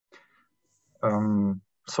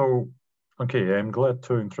So, okay, I'm glad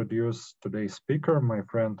to introduce today's speaker, my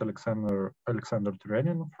friend Alexander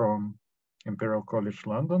Terenin from Imperial College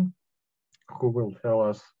London, who will tell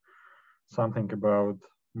us something about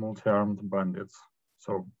multi-armed bandits.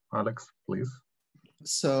 So, Alex, please.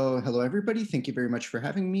 So, hello everybody. Thank you very much for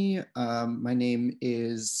having me. My name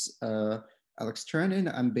is Alex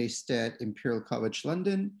Terenin. I'm based at Imperial College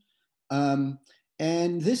London.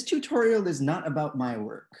 And this tutorial is not about my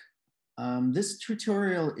work. This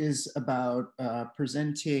tutorial is about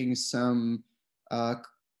presenting some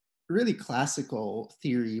really classical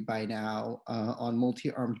theory by now on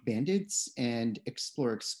multi-armed bandits and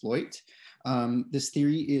explore exploit. This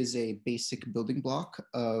theory is a basic building block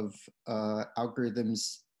of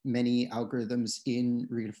algorithms, many algorithms in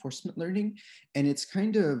reinforcement learning, and it's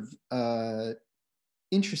kind of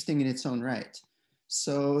interesting in its own right.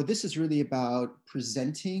 So this is really about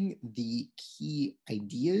presenting the key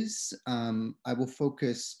ideas. I will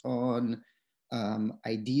focus on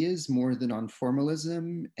ideas more than on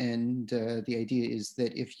formalism. And the idea is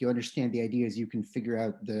that if you understand the ideas, you can figure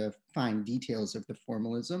out the fine details of the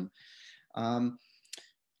formalism. I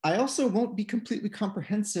also won't be completely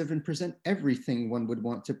comprehensive and present everything one would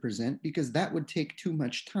want to present because that would take too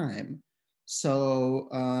much time. So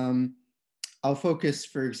I'll focus,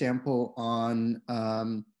 for example, on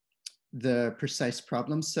the precise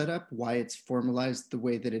problem setup, why it's formalized the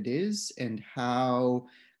way that it is, and how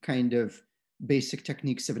kind of basic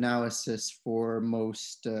techniques of analysis for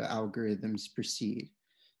most algorithms proceed.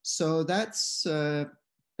 So that's kind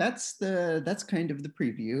of the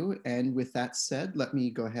preview. And with that said, let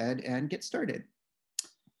me go ahead and get started.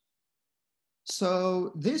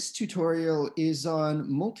 So this tutorial is on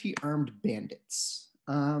multi-armed bandits.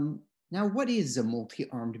 Now, what is a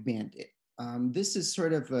multi-armed bandit? This is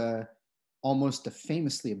sort of almost a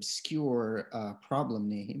famously obscure problem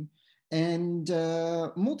name. And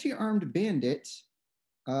multi-armed bandit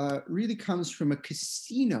really comes from a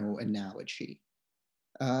casino analogy.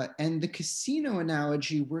 And the casino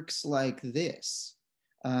analogy works like this.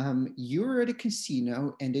 You're at a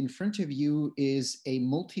casino and in front of you is a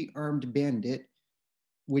multi-armed bandit,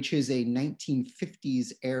 which is a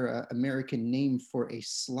 1950s era American name for a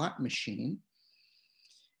slot machine.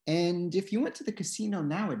 And if you went to the casino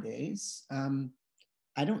nowadays,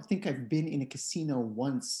 I don't think I've been in a casino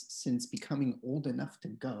once since becoming old enough to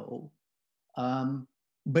go.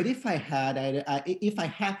 But if I had,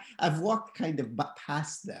 I've walked kind of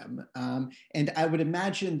past them. And I would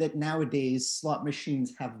imagine that nowadays slot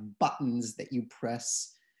machines have buttons that you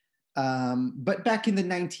press. But back in the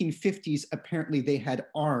 1950s, apparently they had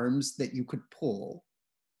arms that you could pull.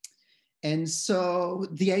 And so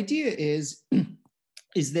the idea is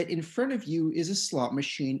that in front of you is a slot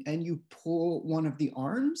machine and you pull one of the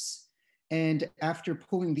arms. And after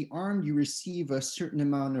pulling the arm, you receive a certain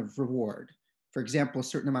amount of reward. For example, a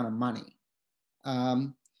certain amount of money.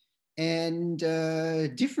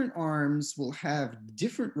 Different arms will have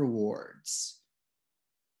different rewards.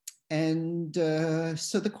 And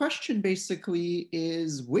so the question basically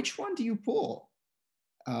is, which one do you pull?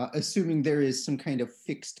 Assuming there is some kind of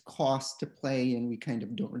fixed cost to play and we kind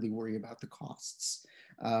of don't really worry about the costs.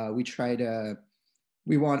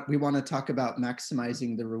 We want to talk about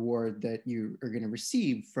maximizing the reward that you are going to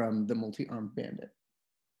receive from the multi-armed bandit.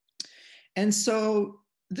 And so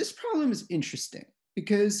this problem is interesting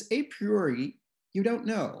because a priori, you don't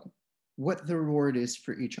know what the reward is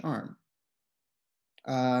for each arm.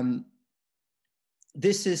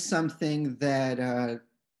 This is something that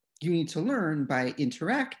you need to learn by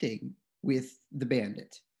interacting with the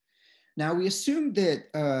bandit. Now, we assume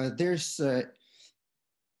that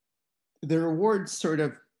the rewards sort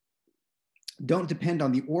of don't depend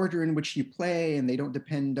on the order in which you play, and they don't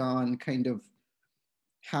depend on kind of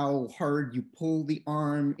how hard you pull the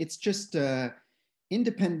arm. It's just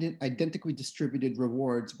independent, identically distributed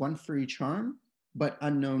rewards, one for each arm, but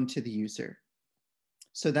unknown to the user.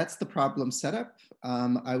 So that's the problem setup.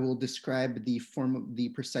 I will describe the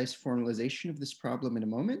precise formalization of this problem in a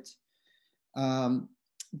moment.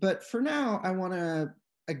 But for now, I want to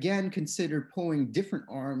again consider pulling different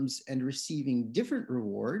arms and receiving different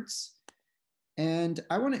rewards. And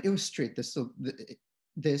I want to illustrate this,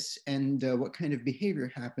 and what kind of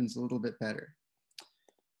behavior happens a little bit better.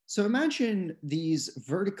 So imagine these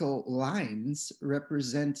vertical lines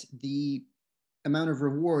represent the amount of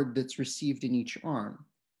reward that's received in each arm.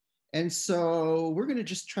 And so we're going to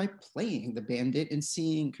just try playing the bandit and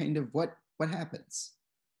seeing kind of what happens.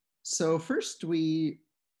 So first we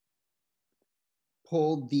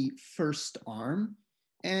pulled the first arm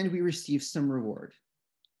and we receive some reward.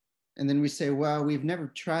 And then we say, well, we've never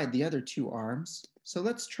tried the other two arms, So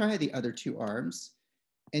let's try the other two arms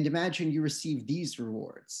and imagine you receive these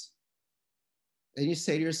rewards. And you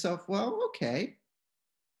say to yourself, well, okay,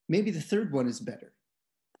 maybe the third one is better.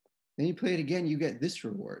 Then you play it again, you get this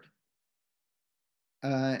reward.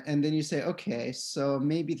 And then you say, okay, so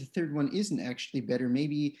maybe the third one isn't actually better.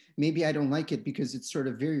 Maybe I don't like it because it's sort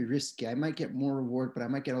of very risky. I might get more reward, but I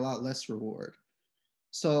might get a lot less reward.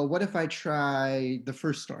 So what if I try the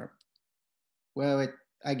first arm? Well,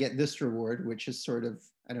 I get this reward, which is sort of,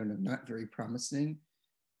 I don't know, not very promising.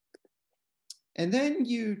 And then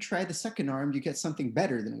you try the second arm, you get something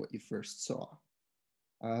better than what you first saw.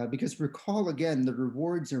 Because recall again, the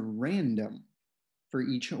rewards are random for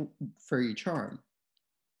each arm.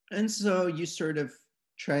 And so you sort of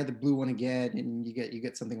try the blue one again and you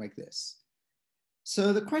get something like this.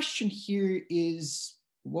 So the question here is,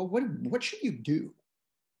 well, what should you do?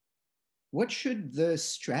 What should the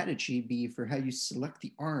strategy be for how you select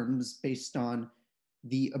the arms based on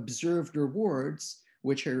the observed rewards,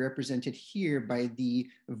 which are represented here by the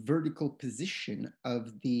vertical position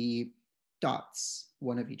of the dots,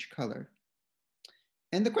 one of each color?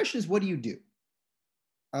 And the question is, what do you do?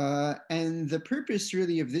 And the purpose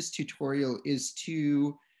really of this tutorial is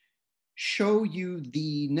to show you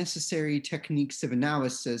the necessary techniques of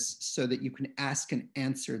analysis so that you can ask and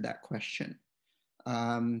answer that question.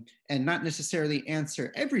 And not necessarily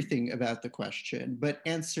answer everything about the question, but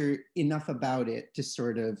answer enough about it to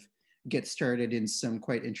sort of get started in some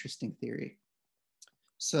quite interesting theory.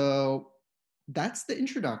 So that's the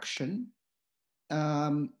introduction.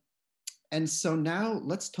 And so now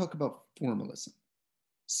let's talk about formalism.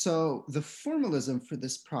 So the formalism for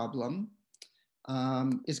this problem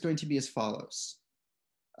is going to be as follows.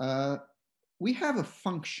 We have a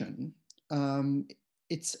function.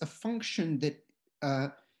 It's a function that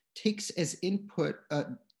takes as input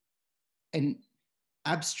an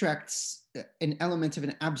element of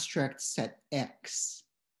an abstract set X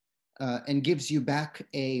and gives you back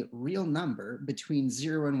a real number between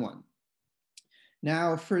 0 and 1.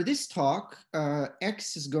 Now, for this talk,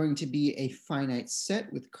 X is going to be a finite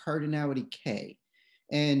set with cardinality K,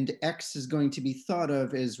 and X is going to be thought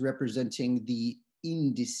of as representing the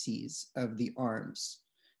indices of the arms.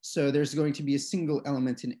 So there's going to be a single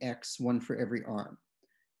element in X, one for every arm.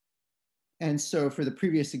 And so for the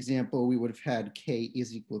previous example, we would have had K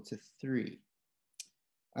is equal to 3.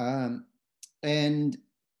 And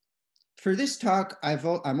for this talk,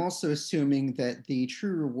 I'm also assuming that the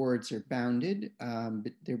true rewards are bounded.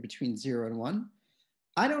 They're between 0 and 1.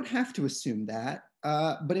 I don't have to assume that.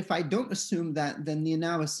 But if I don't assume that, then the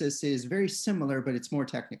analysis is very similar, but it's more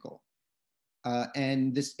technical.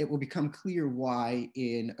 And it will become clear why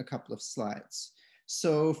in a couple of slides.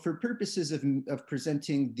 So for purposes of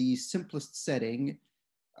presenting the simplest setting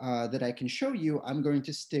that I can show you, I'm going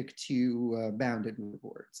to stick to bounded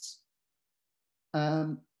rewards.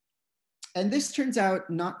 And this turns out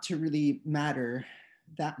not to really matter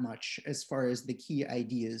that much as far as the key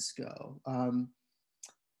ideas go.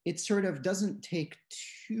 It sort of doesn't take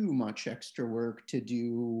too much extra work to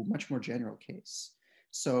do much more general case.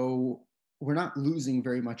 So we're not losing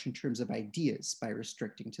very much in terms of ideas by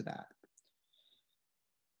restricting to that.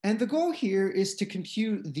 And the goal here is to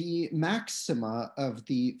compute the maxima of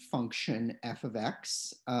the function f of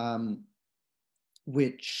x,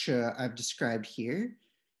 which I've described here.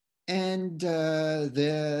 And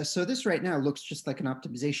so this right now looks just like an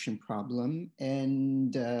optimization problem.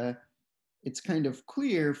 And it's kind of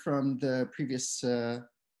clear from the previous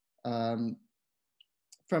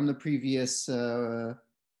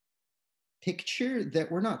picture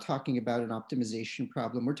that we're not talking about an optimization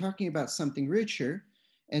problem. We're talking about something richer.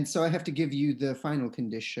 And so I have to give you the final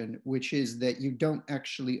condition, which is that you don't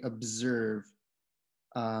actually observe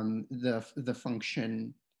the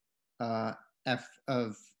function f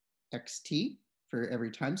of xt for every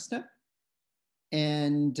time step.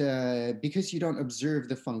 And because you don't observe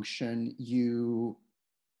the function, you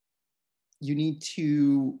need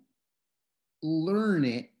to learn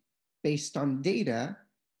it based on data,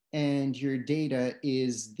 and your data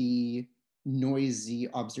is the noisy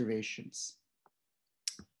observations,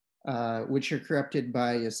 which are corrupted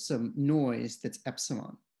by some noise that's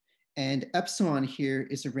epsilon. And epsilon here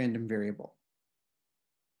is a random variable.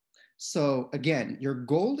 So again, your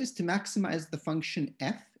goal is to maximize the function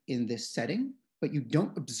f in this setting, but you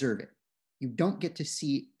don't observe it. You don't get to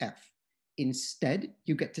see f. Instead,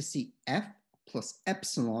 you get to see f plus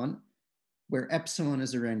epsilon, where epsilon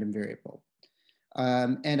is a random variable.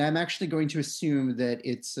 And I'm actually going to assume that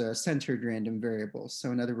it's a centered random variable.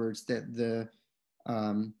 So in other words, that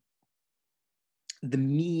the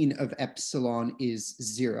mean of epsilon is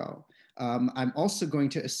 0. I'm also going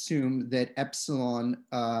to assume that epsilon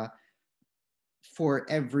for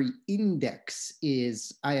every index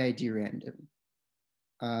is IID random.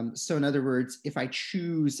 So in other words, if I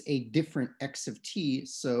choose a different x of t,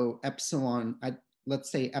 so epsilon,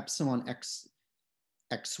 let's say epsilon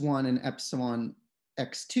x1 and epsilon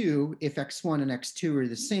x2, if x1 and x2 are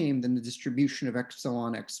the same, then the distribution of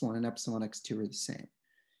epsilon x1 and epsilon x2 are the same.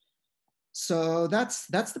 So that's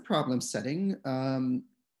the problem setting.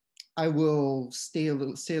 I will say a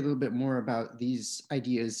little bit more about these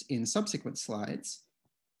ideas in subsequent slides.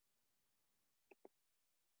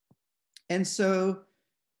 And so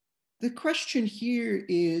the question here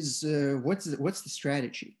is, what's the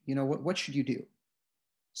strategy? You know, what should you do?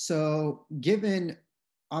 So given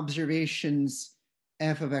observations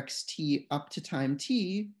f of xt up to time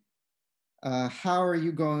t, how are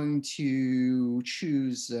you going to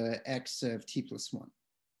choose x of t plus 1?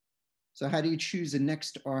 So how do you choose a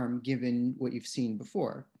next arm given what you've seen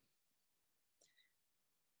before?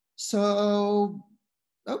 So,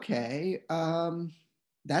 okay,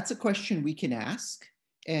 that's a question we can ask.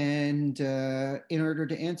 And in order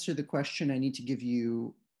to answer the question, I need to give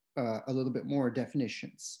you a little bit more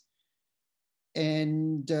definitions.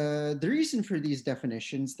 And the reason for these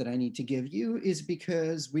definitions that I need to give you is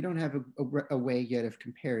because we don't have a way yet of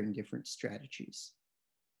comparing different strategies.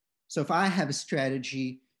 So if I have a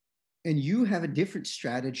strategy and you have a different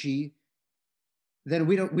strategy, then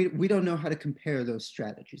we don't know how to compare those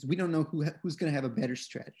strategies. We don't know who's going to have a better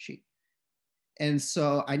strategy. And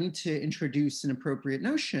so I need to introduce an appropriate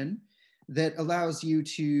notion that allows you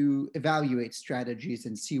to evaluate strategies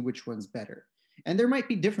and see which one's better. And there might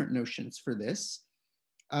be different notions for this,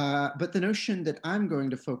 but the notion that I'm going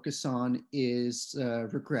to focus on is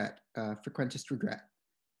regret, frequentist regret.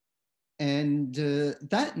 And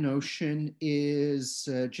that notion is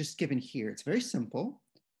just given here. It's very simple.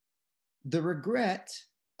 The regret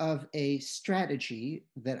of a strategy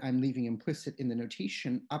that I'm leaving implicit in the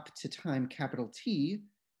notation up to time capital T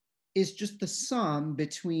is just the sum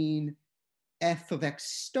between f of x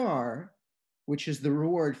star, which is the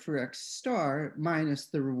reward for x star, minus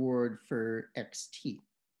the reward for xt.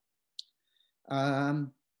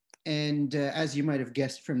 And as you might have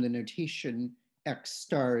guessed from the notation, x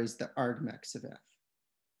star is the argmax of f.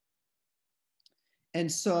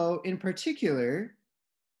 And so in particular,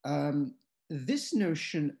 this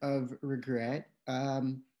notion of regret, I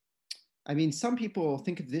mean, some people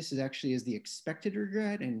think of this as actually as the expected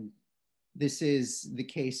regret, and this is the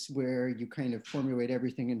case where you kind of formulate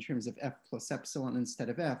everything in terms of f plus epsilon instead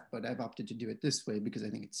of f, but I've opted to do it this way because I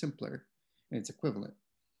think it's simpler and it's equivalent.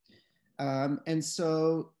 And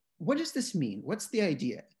so what does this mean? What's the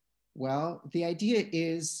idea? Well, the idea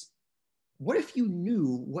is, what if you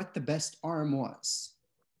knew what the best arm was?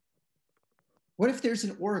 What if there's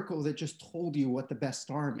an oracle that just told you what the best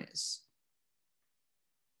arm is?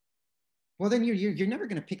 Well, then you're never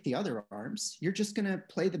going to pick the other arms. You're just going to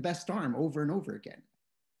play the best arm over and over again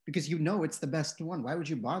because you know it's the best one. Why would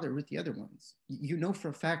you bother with the other ones? You know for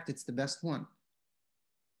a fact it's the best one.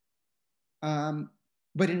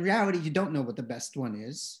 But in reality, you don't know what the best one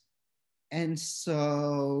is. And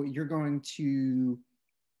so you're going to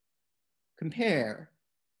compare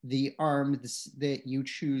the arm that you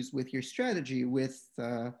choose with your strategy with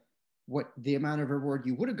what the amount of reward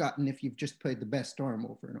you would have gotten if you've just played the best arm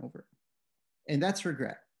over and over. And that's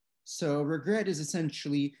regret. So regret is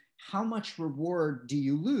essentially how much reward do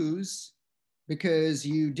you lose because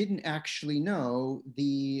you didn't actually know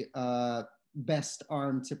the best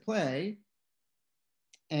arm to play.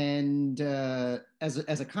 And as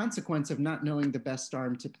a consequence of not knowing the best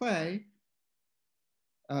arm to play,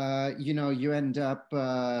 you know, you end up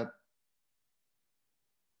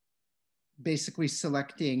basically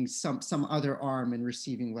selecting some other arm and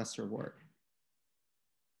receiving less reward.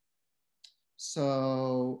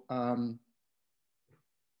 So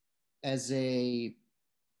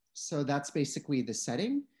so that's basically the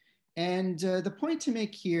setting. And the point to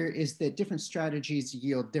make here is that different strategies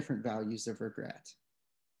yield different values of regret.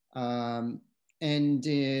 And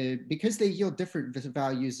because they yield different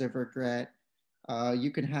values of regret,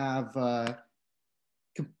 you can have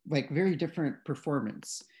like very different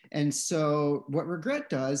performance. And so what regret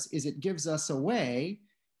does is it gives us a way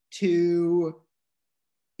to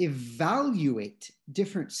evaluate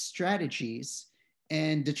different strategies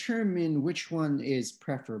and determine which one is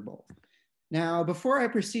preferable. Now, before I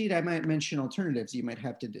proceed, I might mention alternatives you might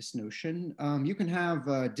have to this notion. You can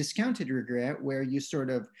have discounted regret, where you sort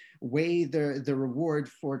of weigh the reward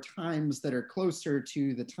for times that are closer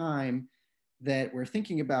to the time that we're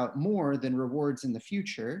thinking about more than rewards in the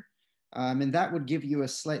future. And that would give you a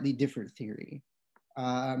slightly different theory.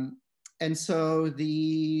 And so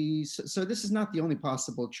this is not the only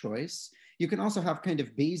possible choice. You can also have kind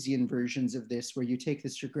of Bayesian versions of this where you take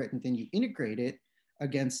this regret and then you integrate it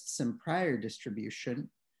against some prior distribution.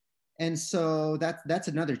 And so that's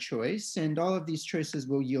another choice. And all of these choices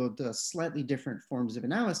will yield slightly different forms of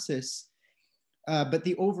analysis. But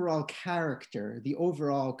the overall character, the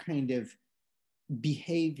overall kind of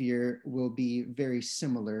behavior will be very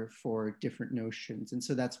similar for different notions. And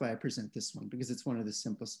so that's why I present this one, because it's one of the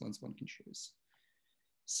simplest ones one can choose.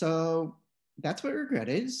 So that's what regret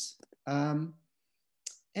is. And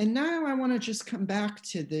now I want to just come back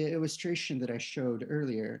to the illustration that I showed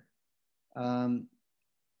earlier. The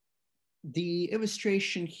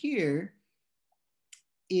illustration here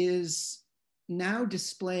is now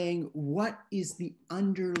displaying what is the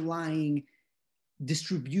underlying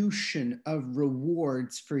distribution of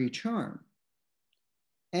rewards for each arm.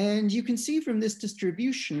 And you can see from this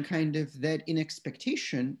distribution kind of that in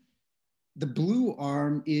expectation, the blue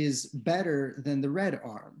arm is better than the red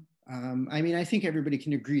arm. I mean, I think everybody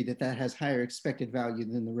can agree that that has higher expected value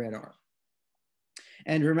than the red arm.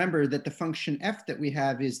 And remember that the function f that we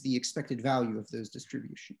have is the expected value of those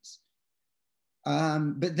distributions.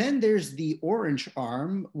 But then there's the orange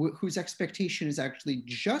arm whose expectation is actually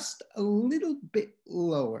just a little bit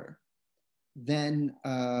lower than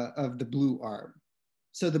of the blue arm.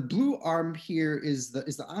 So the blue arm here is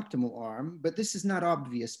the optimal arm, but this is not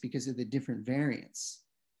obvious because of the different variants.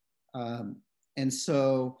 And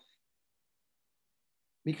so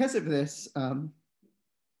because of this,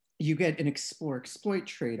 you get an explore-exploit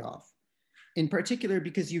trade-off, in particular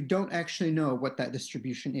because you don't actually know what that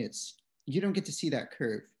distribution is. You don't get to see that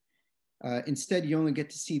curve. Instead, you only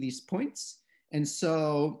get to see these points. And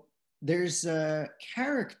so there's a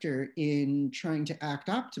character in trying to act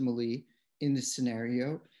optimally in this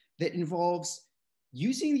scenario that involves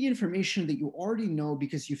using the information that you already know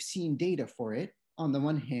because you've seen data for it. On the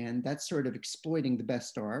one hand, that's sort of exploiting the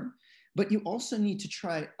best arm, but you also need to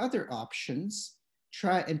try other options,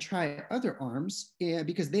 try other arms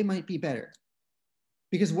because they might be better.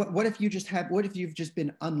 Because what if you've just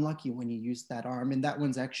been unlucky when you used that arm and that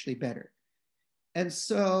one's actually better? And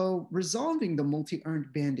so resolving the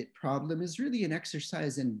multi-armed bandit problem is really an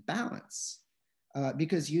exercise in balance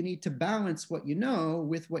because you need to balance what you know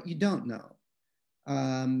with what you don't know.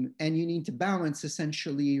 And you need to balance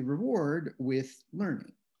essentially reward with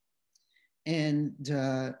learning. And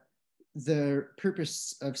the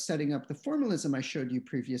purpose of setting up the formalism I showed you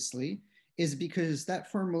previously is because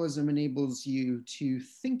that formalism enables you to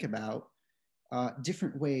think about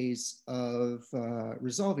different ways of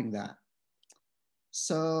resolving that.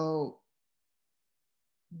 So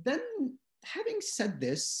then, having said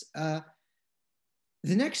this, the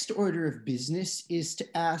next order of business is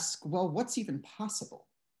to ask, well, what's even possible?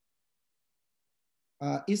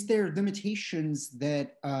 Is there limitations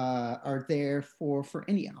that are there for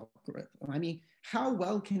any algorithm? I mean, how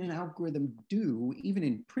well can an algorithm do, even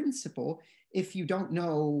in principle, if you don't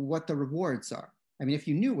know what the rewards are? I mean, if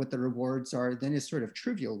you knew what the rewards are, then it's sort of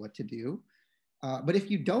trivial what to do. But if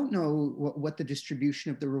you don't know what the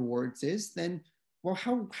distribution of the rewards is, then, well,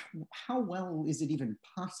 how well is it even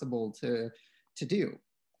possible to do?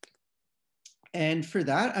 And for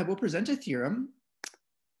that, I will present a theorem.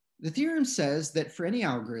 The theorem says that for any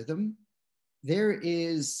algorithm, there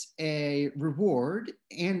is a reward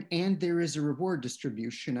and there is a reward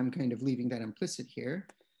distribution. I'm kind of leaving that implicit here,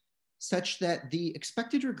 such that the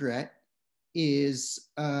expected regret is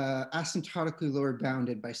asymptotically lower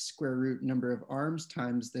bounded by square root number of arms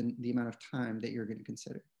times the amount of time that you're going to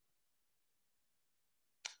consider.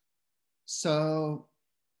 So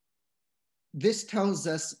this tells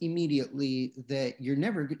us immediately that you're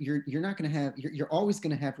always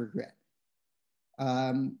going to have regret.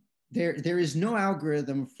 There is no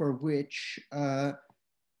algorithm for which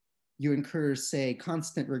you incur, say,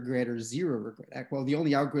 constant regret or zero regret. Well, the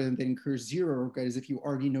only algorithm that incurs zero regret is if you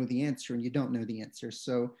already know the answer and you don't know the answer.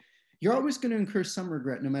 So you're always going to incur some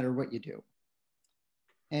regret no matter what you do.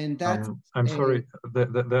 And that's I'm sorry, the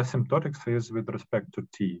asymptotics is with respect to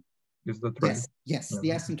t. Is that right? Yes. Yeah. The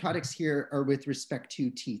asymptotics here are with respect to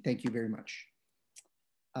t. Thank you very much.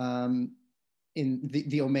 In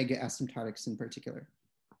the omega asymptotics in particular.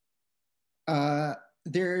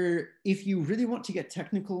 If you really want to get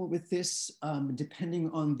technical with this, depending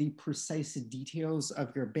on the precise details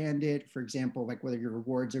of your bandit, for example, like whether your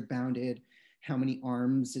rewards are bounded, how many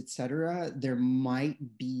arms, etc., there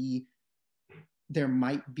might be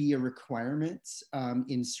a requirement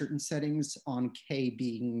in certain settings on k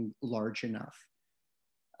being large enough.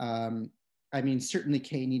 I mean, certainly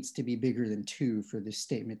k needs to be bigger than 2 for this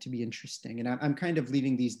statement to be interesting. And I'm kind of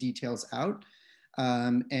leaving these details out.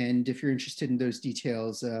 And if you're interested in those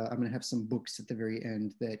details, I'm going to have some books at the very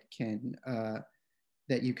end that can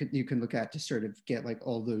that you can look at to sort of get like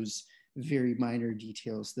all those very minor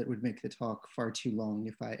details that would make the talk far too long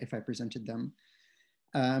if I presented them.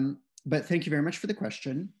 But thank you very much for the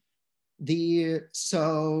question.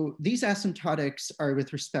 So these asymptotics are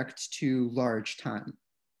with respect to large time.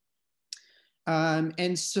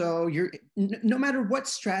 And so no matter what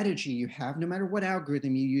strategy you have, no matter what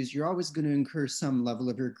algorithm you use, you're always going to incur some level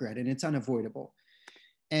of regret, and it's unavoidable.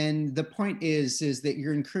 And the point is that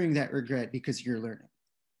you're incurring that regret because you're learning.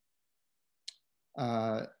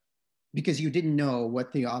 Because you didn't know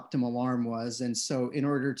what the optimal arm was. And so in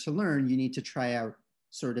order to learn, you need to try out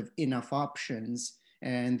sort of enough options.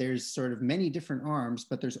 And there's sort of many different arms,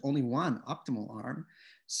 but there's only one optimal arm.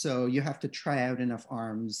 So you have to try out enough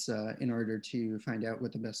arms in order to find out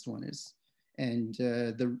what the best one is. And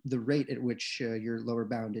the rate at which you're lower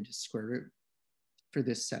bounded is square root for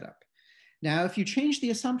this setup. Now, if you change the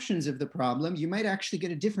assumptions of the problem, you might actually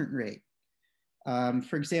get a different rate.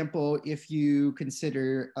 For example, if you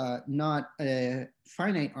consider not a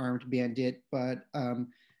finite armed bandit, but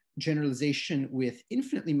generalization with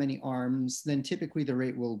infinitely many arms, then typically the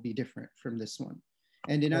rate will be different from this one.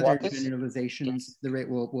 And in other generalizations, the rate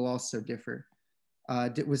will also differ.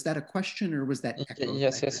 Was that a question or was that echoed?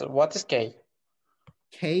 Yes, yes. What is K?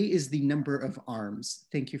 K is the number of arms.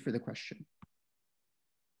 Thank you for the question.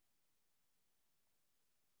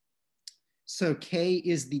 So K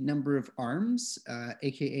is the number of arms,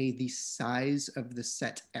 AKA the size of the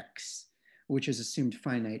set X, which is assumed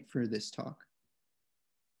finite for this talk.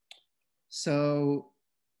 So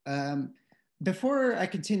before I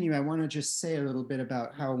continue, I want to just say a little bit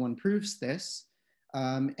about how one proves this.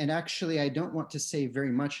 And actually, I don't want to say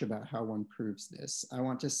very much about how one proves this. I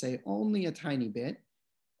want to say only a tiny bit.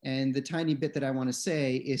 And the tiny bit that I want to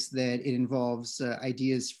say is that it involves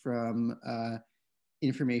ideas from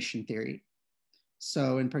information theory.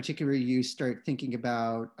 So in particular, you start thinking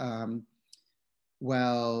about,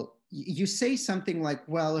 well, you say something like,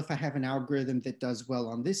 well, if I have an algorithm that does well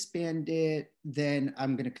on this bandit, then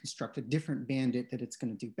I'm going to construct a different bandit that it's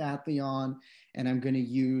going to do badly on. And I'm going to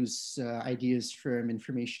use ideas from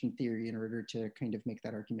information theory in order to kind of make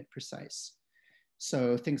that argument precise.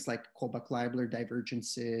 So things like Kolbach-Leibler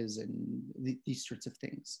divergences and these sorts of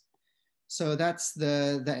things. So that's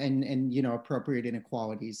and you know, appropriate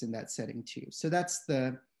inequalities in that setting too. So that's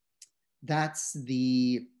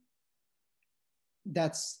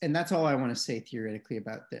all I want to say theoretically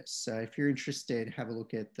about this. If you're interested, have a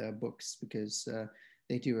look at the books because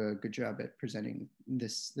they do a good job at presenting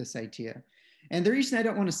this idea. And the reason I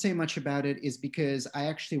don't want to say much about it is because I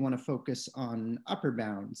actually want to focus on upper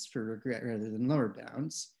bounds for regret rather than lower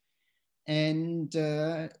bounds. And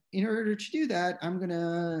in order to do that, I'm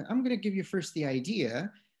gonna give you first the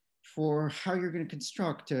idea for how you're going to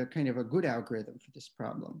construct a kind of a good algorithm for this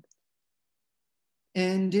problem.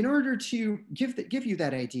 And in order to give you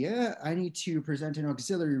that idea, I need to present an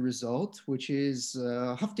auxiliary result, which is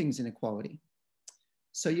Hufting's inequality.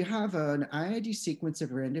 So you have an IID sequence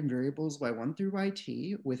of random variables y1 through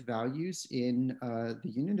yt with values in the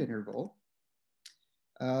unit interval.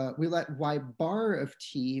 We let y bar of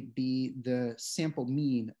t be the sample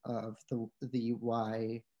mean of the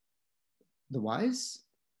y's.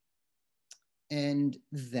 And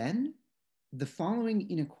then the following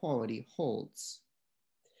inequality holds.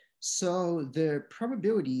 So the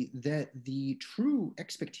probability that the true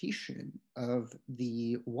expectation of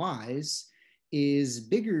the y's is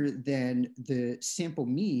bigger than the sample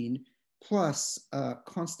mean plus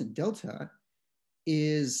constant delta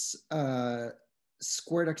is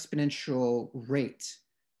squared exponential rate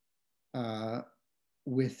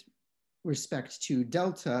with respect to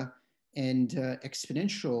delta and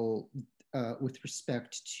exponential with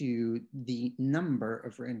respect to the number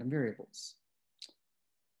of random variables.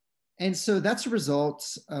 And so that's a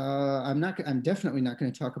result. I'm definitely not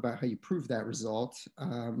going to talk about how you prove that result,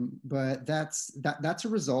 but that's a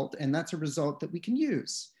result, and that's a result that we can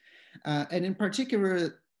use. And in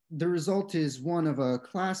particular, the result is one of a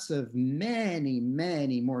class of many,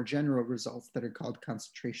 many more general results that are called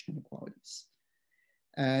concentration inequalities.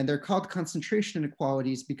 And they're called concentration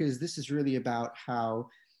inequalities because this is really about how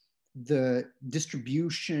the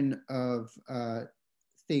distribution of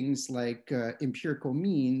things like empirical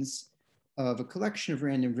means of a collection of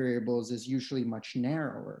random variables is usually much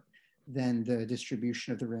narrower than the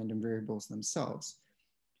distribution of the random variables themselves.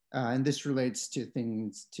 And this relates to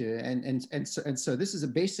things and so this is a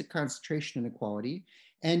basic concentration inequality.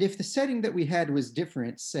 And if the setting that we had was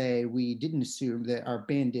different, say we didn't assume that our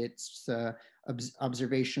bandits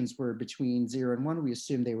observations were between 0 and 1, we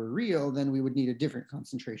assumed they were real, then we would need a different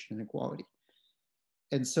concentration inequality.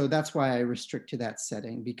 And so that's why I restrict to that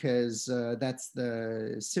setting, because that's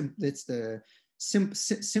the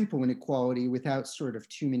simple inequality without sort of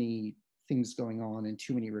too many things going on and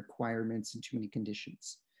too many requirements and too many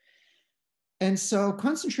conditions. And so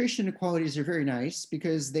concentration inequalities are very nice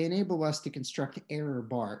because they enable us to construct error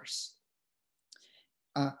bars.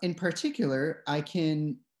 In particular, I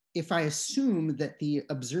can, if I assume that the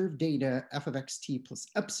observed data f of xt plus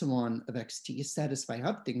epsilon of xt satisfy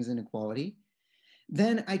Hupting's inequality,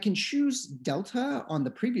 then I can choose delta on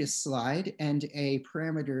the previous slide and a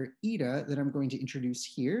parameter eta that I'm going to introduce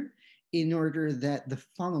here in order that the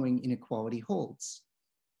following inequality holds.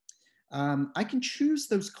 I can choose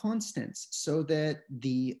those constants so that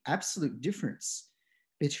the absolute difference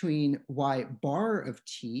between y bar of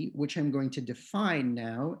t, which I'm going to define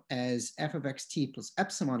now as f of xt plus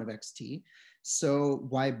epsilon of xt. So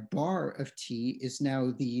y bar of t is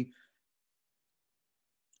now the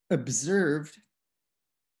observed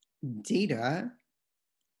data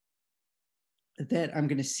that I'm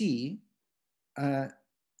going to see. The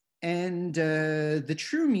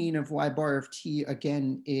true mean of y bar of t,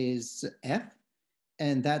 again, is f.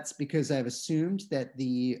 And that's because I've assumed that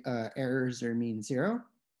the errors are mean 0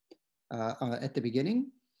 at the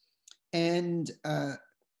beginning. And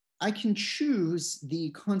I can choose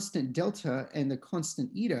the constant delta and the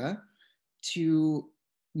constant eta to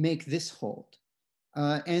make this hold.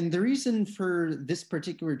 And the reason for this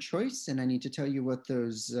particular choice, and I need to tell you what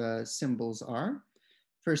those symbols are.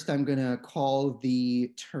 First, I'm going to call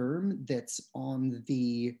the term that's on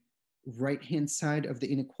the right-hand side of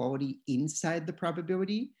the inequality inside the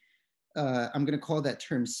probability. I'm going to call that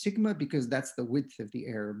term sigma because that's the width of the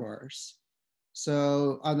error bars.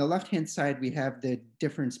 So on the left-hand side, we have the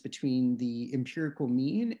difference between the empirical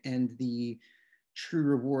mean and the true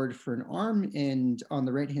reward for an arm. And on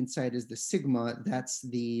the right-hand side is the sigma. That's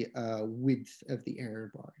the width of the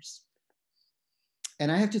error bars.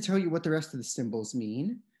 And I have to tell you what the rest of the symbols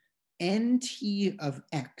mean. Nt of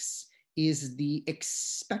x is the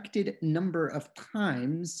expected number of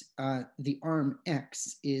times the arm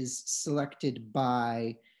x is selected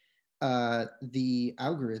by the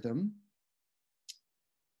algorithm.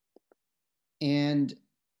 And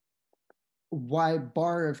y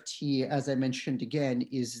bar of t, as I mentioned again,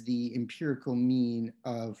 is the empirical mean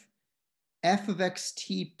of f of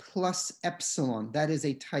xt plus epsilon. That is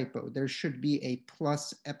a typo. There should be a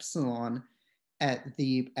plus epsilon at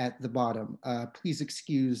the bottom. Please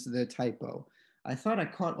excuse the typo. I thought I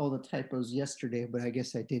caught all the typos yesterday, but I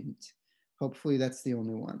guess I didn't. Hopefully that's the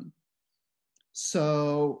only one.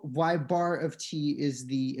 So y bar of t is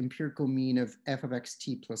the empirical mean of f of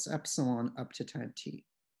xt plus epsilon up to time t.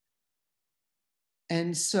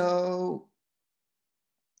 And so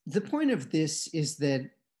the point of this is that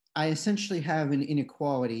I essentially have an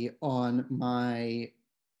inequality on my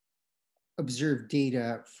observed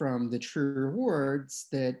data from the true rewards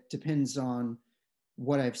that depends on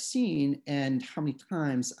what I've seen and how many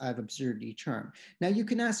times I've observed each arm. Now you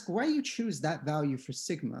can ask why you choose that value for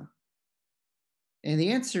sigma. And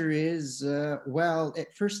the answer is, well,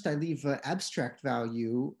 at first I leave an abstract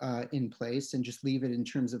value in place and just leave it in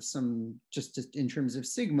terms of just in terms of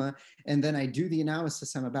sigma. And then I do the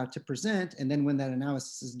analysis I'm about to present. And then when that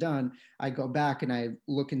analysis is done, I go back and I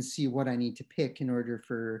look and see what I need to pick in order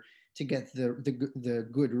to get the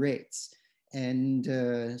good rates.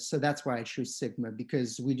 And so that's why I choose sigma,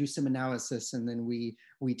 because we do some analysis and then we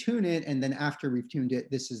tune it. And then after we've tuned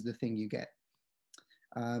it, this is the thing you get.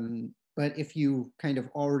 But if you kind of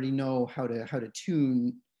already know how to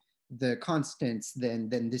tune the constants, then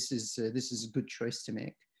this is a good choice to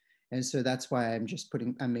make. And so that's why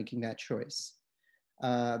I'm making that choice.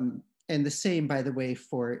 And the same, by the way,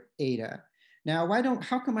 for eta. Now,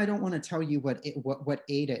 how come I don't want to tell you what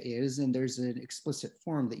eta is? And there's an explicit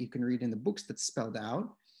form that you can read in the books that's spelled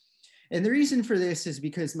out. And the reason for this is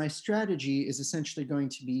because my strategy is essentially going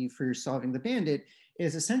to be, for solving the bandit,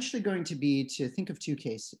 is essentially going to be to think of two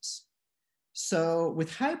cases. So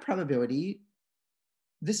with high probability,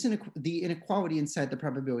 the inequality inside the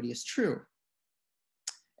probability is true.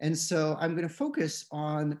 And so I'm going to focus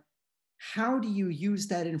on how do you use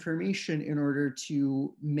that information in order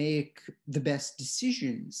to make the best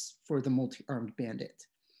decisions for the multi-armed bandit.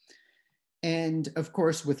 And of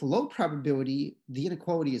course, with low probability, the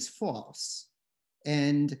inequality is false.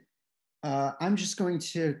 And I'm just going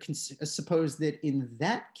to suppose that in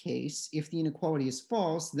that case, if the inequality is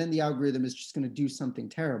false, then the algorithm is just going to do something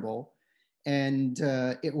terrible and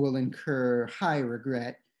it will incur high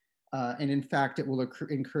regret And in fact, it will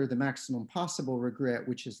incur the maximum possible regret,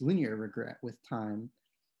 which is linear regret with time.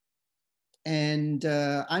 And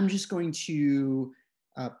I'm just going to,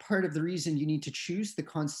 part of the reason you need to choose the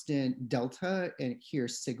constant delta and here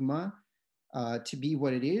sigma to be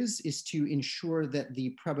what it is to ensure that the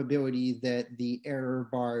probability that the error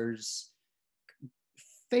bars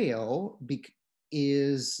fail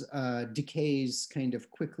decays kind of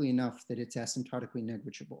quickly enough that it's asymptotically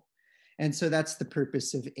negligible. And so that's the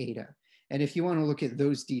purpose of eta. And if you want to look at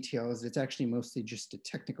those details, it's actually mostly just a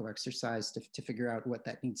technical exercise to figure out what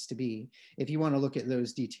that needs to be. If you want to look at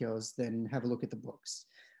those details, then have a look at the books.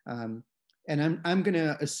 And I'm going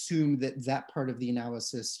to assume that that part of the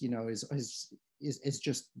analysis, you know, is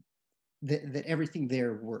just that everything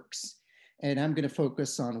there works. And I'm going to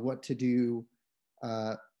focus on what to do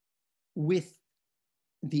with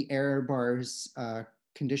the error bars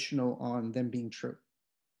conditional on them being true,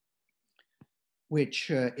 which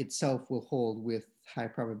itself will hold with high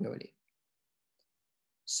probability.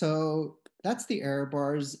 So that's the error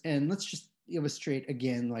bars. And let's just illustrate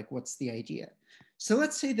again, like what's the idea? So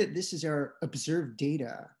let's say that this is our observed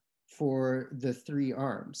data for the three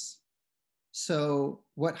arms. So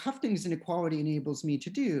what Hufting's inequality enables me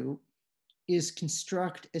to do is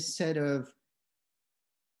construct a set of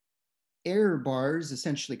error bars,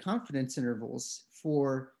 essentially confidence intervals,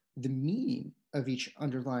 for the mean of each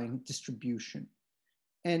underlying distribution.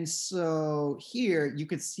 And so here you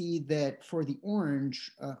could see that for the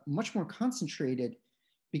orange, much more concentrated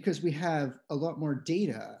because we have a lot more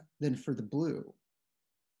data than for the blue.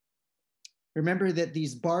 Remember that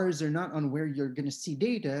these bars are not on where you're going to see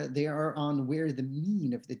data, they are on where the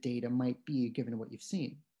mean of the data might be given what you've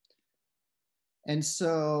seen. And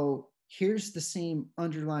so here's the same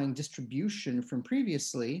underlying distribution from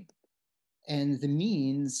previously, and the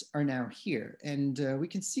means are now here. And we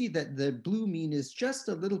can see that the blue mean is just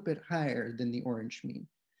a little bit higher than the orange mean.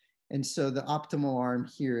 And so the optimal arm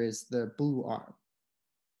here is the blue arm.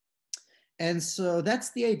 And so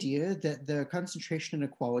that's the idea that the concentration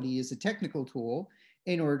inequality is a technical tool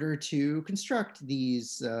in order to construct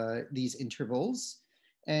these intervals.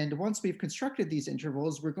 And once we've constructed these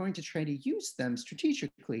intervals, we're going to try to use them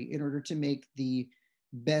strategically in order to make the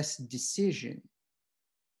best decision.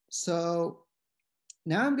 So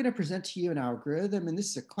now I'm going to present to you an algorithm, and this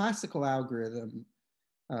is a classical algorithm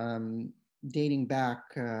dating back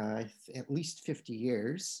at least 50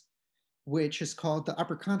 years, which is called the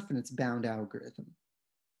upper confidence bound algorithm.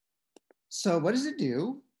 So what does it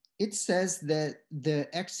do? It says that the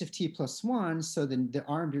x of t plus 1, so the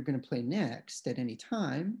arm you're going to play next at any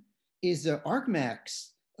time, is the argmax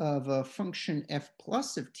of a function f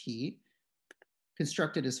plus of t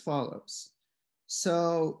constructed as follows.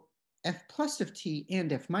 So f plus of t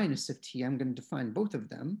and f minus of t, I'm going to define both of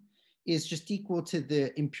them, is just equal to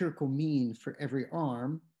the empirical mean for every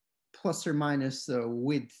arm plus or minus the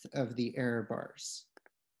width of the error bars.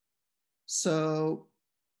 So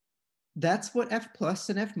that's what f plus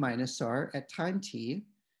and f minus are at time t.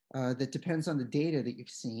 That depends on the data that you've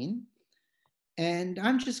seen. And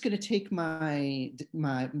I'm just going to take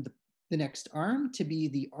the next arm to be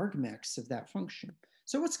the argmax of that function.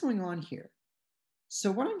 So what's going on here? So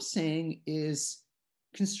what I'm saying is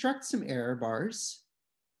construct some error bars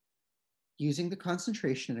using the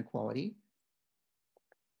concentration inequality.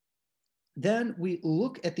 Then we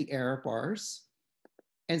look at the error bars,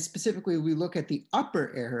 and specifically we look at the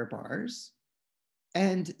upper error bars,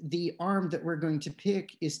 and the arm that we're going to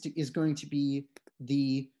pick is going to be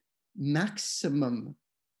the maximum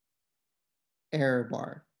error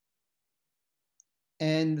bar.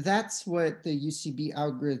 And that's what the UCB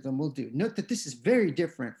algorithm will do. Note that this is very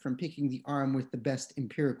different from picking the arm with the best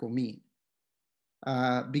empirical mean,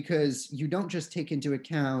 because you don't just take into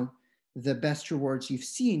account the best rewards you've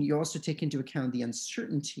seen, you also take into account the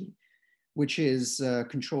uncertainty, which is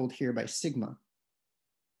controlled here by sigma.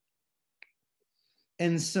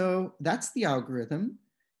 And so that's the algorithm.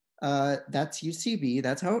 That's UCB,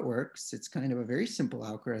 that's how it works. It's kind of a very simple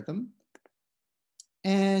algorithm.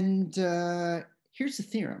 And here's the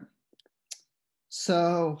theorem.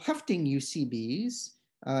 So Hufting UCBs,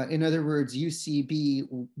 in other words,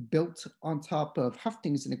 UCB built on top of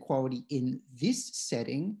Hufting's inequality in this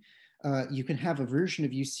setting, you can have a version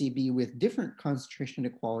of UCB with different concentration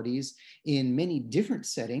inequalities in many different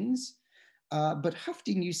settings, but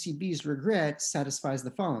Hufting UCB's regret satisfies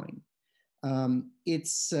the following.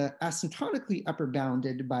 It's asymptotically upper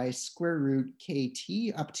bounded by square root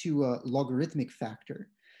kt up to a logarithmic factor.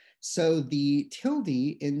 So the tilde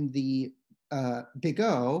in the big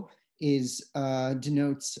O is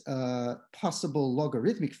denotes a possible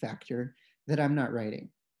logarithmic factor that I'm not writing.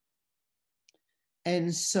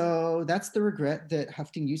 And so that's the regret that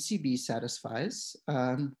Houghton UCB satisfies.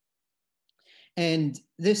 And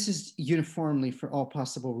this is uniformly for all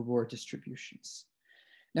possible reward distributions.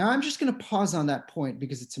 Now, I'm just going to pause on that point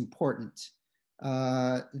because it's important.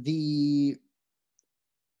 The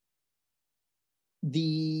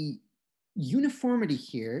uniformity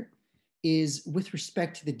here is with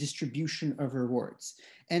respect to the distribution of rewards.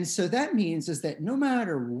 And so that means is that no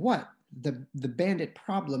matter what the bandit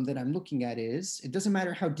problem that I'm looking at is, it doesn't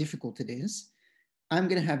matter how difficult it is, I'm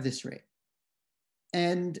going to have this rate.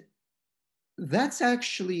 And that's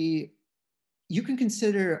actually, you can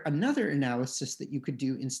consider another analysis that you could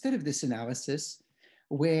do instead of this analysis,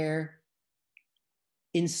 where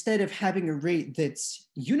instead of having a rate that's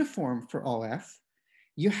uniform for all f,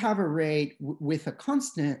 you have a rate with a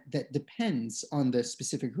constant that depends on the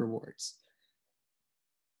specific rewards.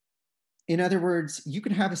 In other words, you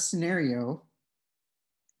could have a scenario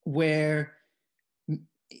where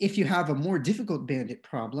if you have a more difficult bandit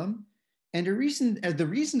problem, and the reason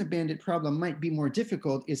a bandit problem might be more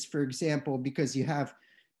difficult is, for example, because you have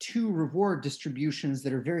two reward distributions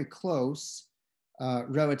that are very close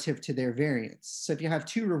relative to their variance. So if you have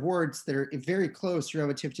two rewards that are very close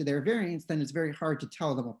relative to their variance, then it's very hard to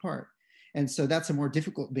tell them apart. And so that's a more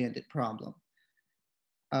difficult bandit problem.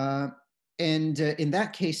 And in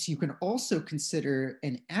that case, you can also consider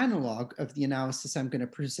an analog of the analysis I'm going to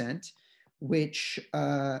present, which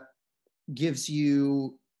gives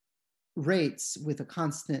you rates with a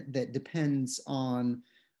constant that depends on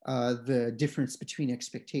the difference between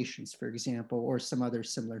expectations, for example, or some other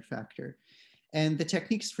similar factor. And the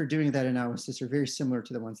techniques for doing that analysis are very similar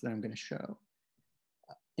to the ones that I'm going to show.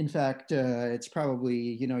 In fact, it's probably,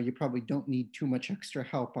 you probably don't need too much extra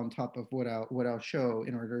help on top of what I'll show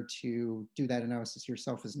in order to do that analysis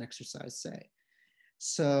yourself as an exercise, say.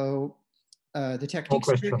 So the techniques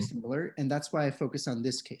are very similar, and that's why I focus on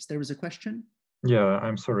this case. There was a question? Yeah,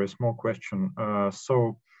 I'm sorry, a small question.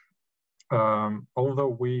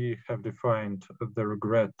 Although we have defined the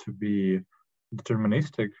regret to be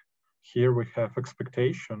deterministic, here we have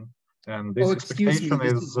expectation, and this expectation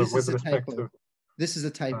is with respect to... This is a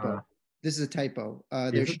typo. This is a typo.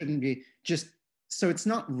 There shouldn't be, just so it's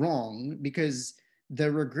not wrong, because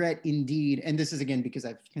the regret indeed, and this is again because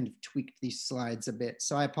I've kind of tweaked these slides a bit,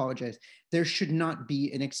 so I apologize. There should not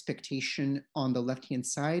be an expectation on the left-hand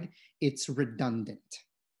side. It's redundant.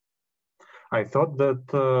 I thought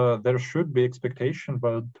that there should be expectation,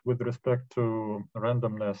 but with respect to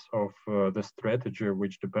randomness of the strategy,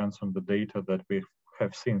 which depends on the data that we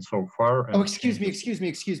have seen so far. And excuse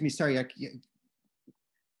me. Sorry,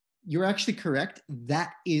 you're actually correct.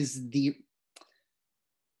 That is the...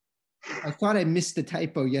 I thought I missed a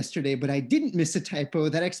typo yesterday, but I didn't miss a typo.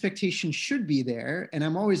 That expectation should be there. And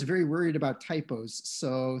I'm always very worried about typos.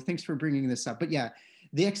 So thanks for bringing this up. But yeah,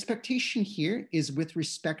 the expectation here is with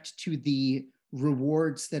respect to the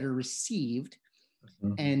rewards that are received,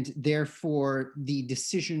 and therefore the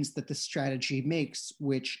decisions that the strategy makes,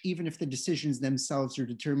 which even if the decisions themselves are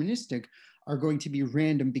deterministic, are going to be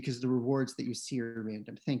random because the rewards that you see are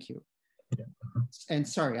random. Thank you. Yeah. And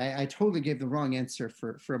sorry, I totally gave the wrong answer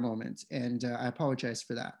for a moment, and I apologize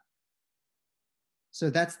for that. So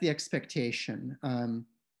that's the expectation.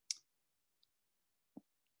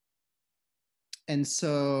 And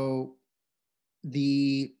so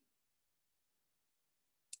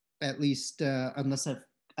at least unless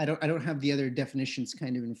I don't have the other definitions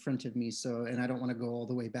kind of in front of me, so, and I don't want to go all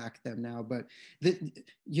the way back them now, but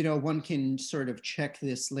one can sort of check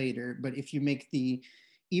this later. But if you make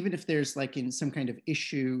even if there's like in some kind of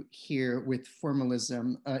issue here with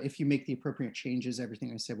formalism, if you make the appropriate changes,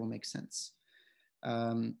 everything I said will make sense.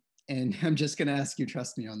 And I'm just going to ask you,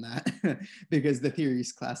 trust me on that, because the theory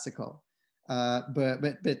is classical.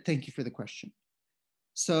 But thank you for the question.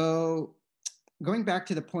 So going back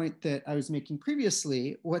to the point that I was making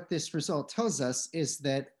previously, what this result tells us is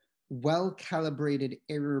that well-calibrated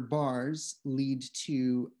error bars lead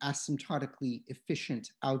to asymptotically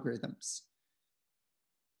efficient algorithms.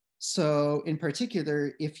 So in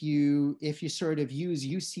particular, if you sort of use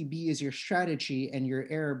UCB as your strategy and your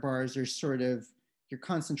error bars are sort of, your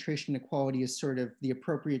concentration inequality is sort of the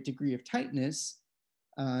appropriate degree of tightness,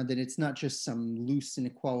 then it's not just some loose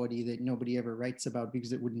inequality that nobody ever writes about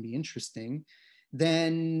because it wouldn't be interesting.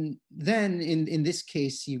 Then in this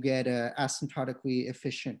case, you get asymptotically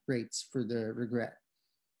efficient rates for the regret.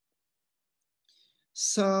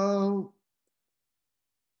 So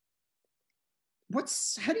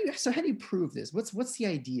how do you prove this? What's the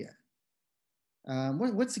idea?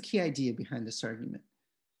 What's the key idea behind this argument?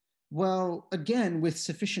 Well, again, with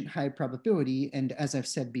sufficient high probability, and as I've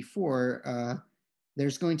said before,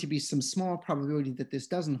 there's going to be some small probability that this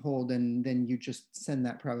doesn't hold, and then you just send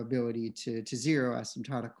that probability to zero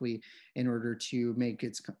asymptotically in order to make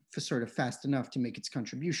its sort of fast enough to make its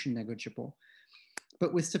contribution negligible.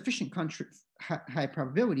 But with sufficient high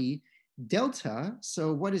probability, delta,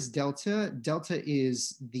 so what is delta? Delta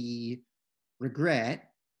is the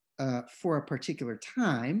regret for a particular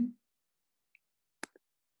time.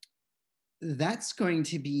 That's going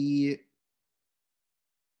to be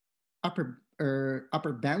upper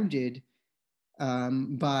bounded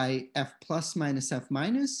by f plus minus f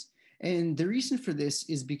minus. And the reason for this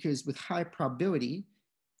is because with high probability,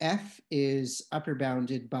 f is upper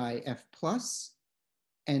bounded by f plus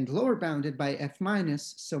and lower bounded by f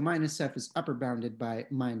minus. So minus f is upper bounded by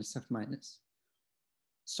minus f minus.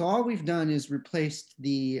 So all we've done is replaced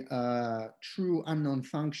the true unknown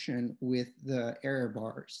function with the error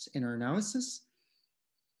bars in our analysis.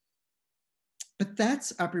 But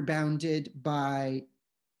that's upper bounded by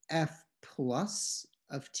f plus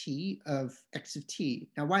of t of x of t.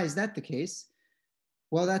 Now, why is that the case?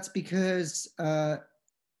 Well, that's because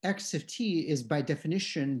x of t is by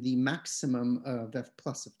definition the maximum of f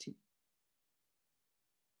plus of t.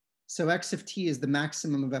 So x of t is the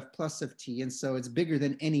maximum of f plus of t, and so it's bigger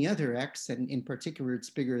than any other x, and in particular, it's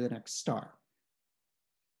bigger than x star.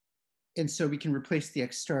 And so we can replace the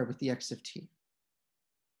x star with the x of t.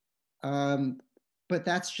 But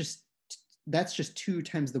that's just 2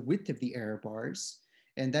 times the width of the error bars,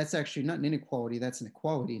 and that's actually not an inequality, that's an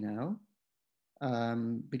equality now,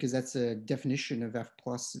 because that's a definition of f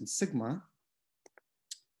plus and sigma.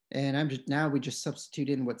 And now we just substitute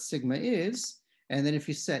in what sigma is, and then if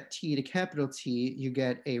you set t to capital T, you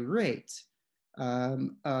get a rate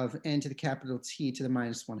of n to the capital T to the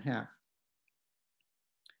minus 1/2.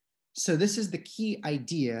 So this is the key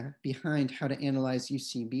idea behind how to analyze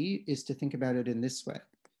UCB, is to think about it in this way.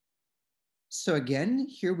 So again,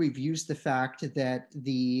 here we've used the fact that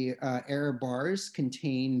the error bars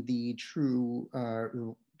contain the true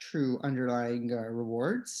underlying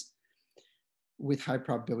rewards with high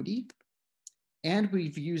probability. And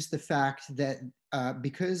we've used the fact that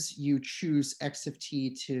because you choose x of t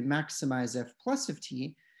to maximize f plus of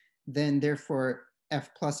t, then therefore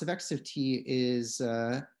f plus of x of t is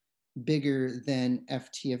bigger than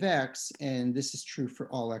ft of x, and this is true for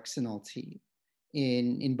all x and all t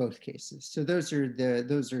in both cases. So those are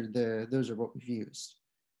what we've used.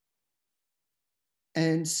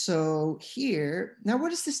 And so here, now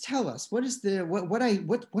what does this tell us? What is the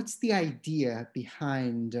what's the idea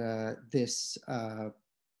behind this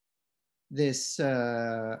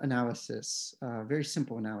analysis? Very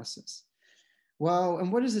simple analysis. Well,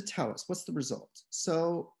 and what does it tell us? What's the result?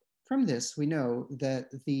 So from this, we know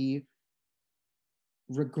that the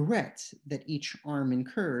regret that each arm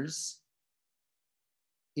incurs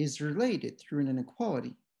is related through an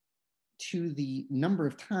inequality to the number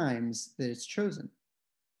of times that it's chosen.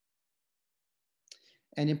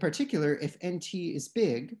 And in particular, if nt is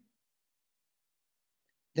big,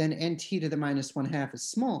 then nt to the minus 1/2 is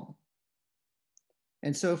small.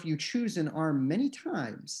 And so if you choose an arm many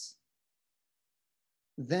times,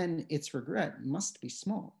 then its regret must be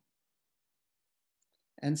small.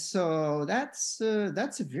 And so that's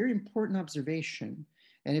a very important observation.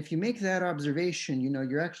 And if you make that observation, you know,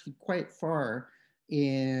 you're actually quite far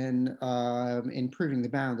in proving the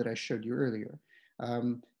bound that I showed you earlier.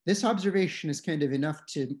 This observation is kind of enough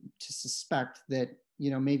to suspect that,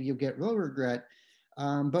 you know, maybe you'll get low regret,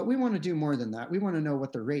 but we want to do more than that. We want to know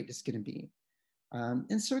what the rate is going to be.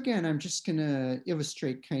 And so again, I'm just going to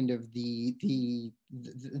illustrate kind of the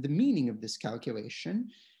meaning of this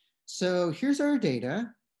calculation. So here's our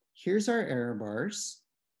data, here's our error bars.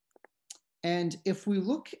 And if we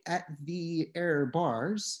look at the error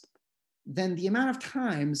bars, then the amount of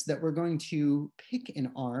times that we're going to pick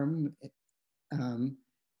an arm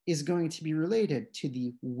is going to be related to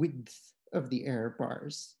the width of the error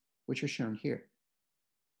bars, which are shown here.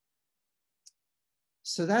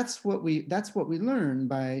 So that's what we learn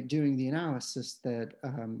by doing the analysis that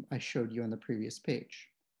I showed you on the previous page.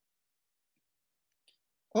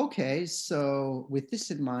 Okay, so with this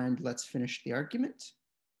in mind, let's finish the argument.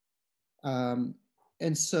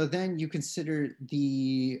 And so then you consider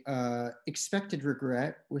the expected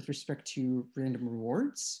regret with respect to random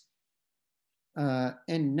rewards.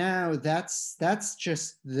 And now that's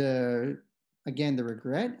just again, the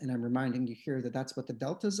regret. And I'm reminding you here that that's what the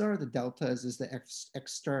deltas are. The deltas is the x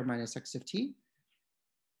star minus x of t.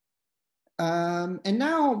 And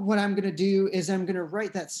now what I'm going to do is I'm going to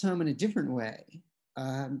write that sum in a different way.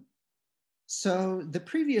 So the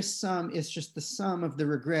previous sum is just the sum of the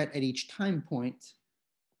regret at each time point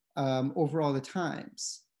over all the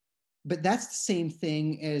times. But that's the same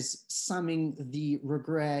thing as summing the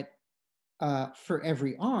regret for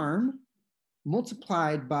every arm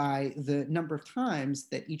multiplied by the number of times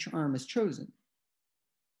that each arm is chosen.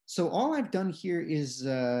 So all I've done here is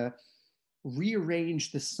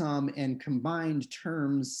rearrange the sum and combined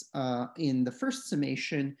terms in the first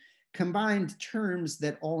summation, combined terms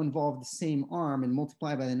that all involve the same arm and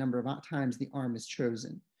multiply by the number of times the arm is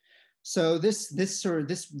chosen. So this is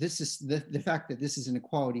the fact that this is an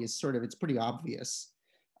equality is sort of, it's pretty obvious.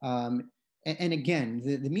 And again,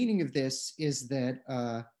 the meaning of this is that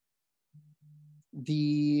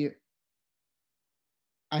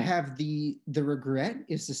I have the regret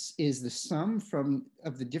is the sum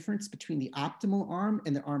of the difference between the optimal arm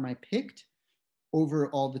and the arm I picked over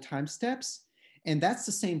all the time steps. And that's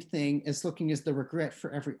the same thing as looking as the regret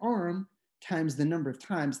for every arm times the number of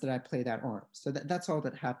times that I play that arm. So that's all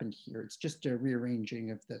that happened here. It's just a rearranging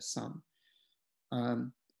of the sum.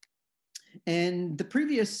 And the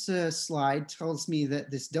previous slide tells me that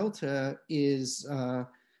this delta is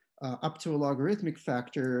up to a logarithmic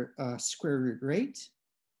factor square root rate.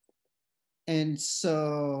 And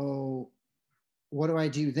so what do I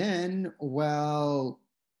do then? Well,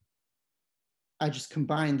 I just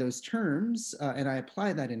combine those terms and I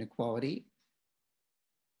apply that inequality.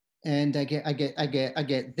 And I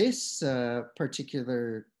get this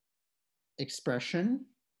particular expression.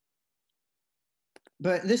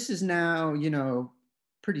 But this is now, you know,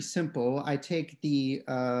 pretty simple. I take the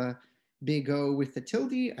big O with the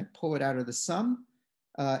tilde, I pull it out of the sum,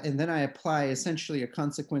 and then I apply essentially a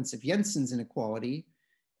consequence of Jensen's inequality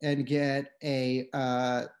and get a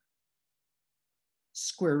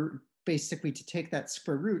square, basically to take that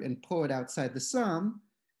square root and pull it outside the sum.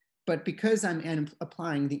 But because I'm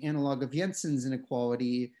applying the analog of Jensen's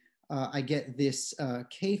inequality, I get this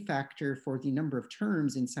k factor for the number of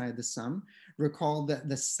terms inside the sum. Recall that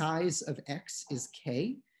the size of x is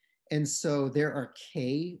k. And so there are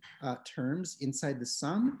k terms inside the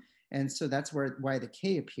sum. And so that's why the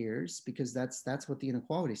k appears, because that's what the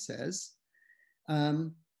inequality says.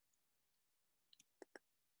 But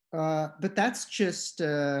that's just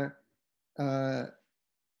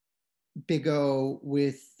big O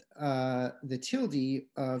with the tilde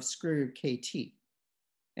of square root kt.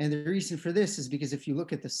 And the reason for this is because if you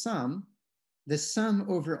look at the sum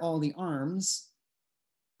over all the arms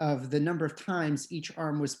of the number of times each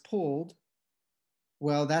arm was pulled,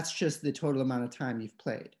 well, that's just the total amount of time you've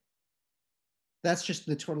played. That's just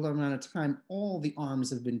the total amount of time all the arms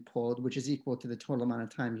have been pulled, which is equal to the total amount of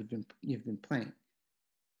time you've been playing.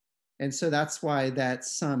 And so that's why that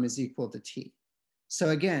sum is equal to t. So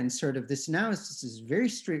again, sort of this analysis is very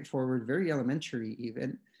straightforward, very elementary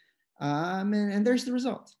even. And there's the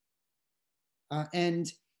result.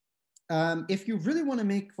 If you really want to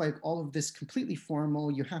make like all of this completely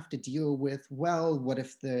formal, you have to deal with, well, what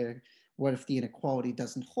if the inequality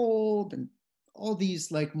doesn't hold, and all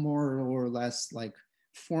these like more or less like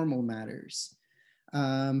formal matters.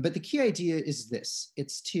 But the key idea is this: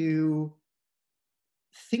 it's to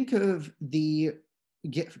think of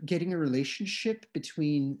getting a relationship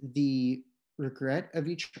between the regret of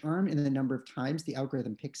each arm and the number of times the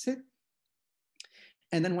algorithm picks it.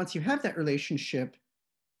 And then once you have that relationship,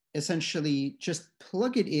 essentially just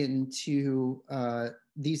plug it into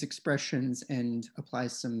these expressions and apply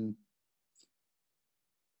some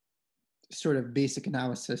sort of basic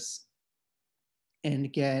analysis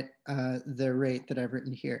and get the rate that I've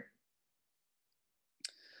written here.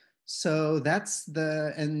 So that's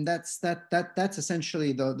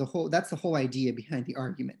essentially the whole idea behind the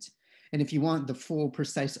argument. And if you want the full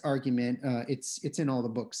precise argument, it's in all the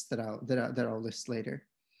books that I'll list later.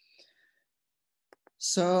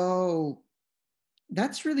 So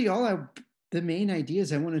that's really all the main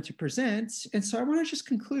ideas I wanted to present. And so I want to just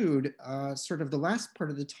conclude sort of the last part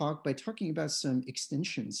of the talk by talking about some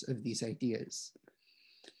extensions of these ideas.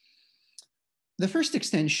 The first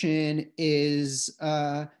extension is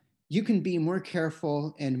you can be more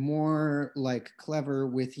careful and more like clever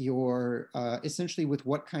with your, essentially with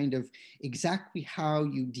what kind of, exactly how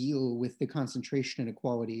you deal with the concentration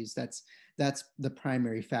inequalities. That's the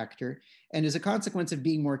primary factor. And as a consequence of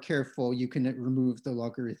being more careful, you can remove the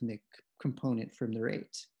logarithmic component from the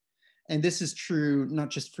rate. And this is true not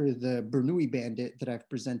just for the Bernoulli bandit that I've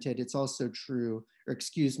presented, it's also true, or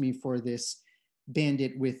excuse me, for this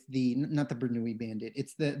bandit with the, not the Bernoulli bandit,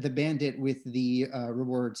 it's the bandit with the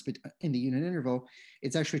rewards in the unit interval.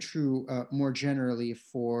 It's actually true more generally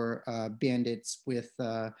for bandits with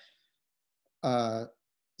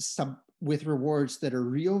with rewards that are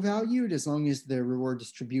real valued, as long as the reward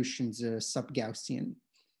distribution's sub-Gaussian.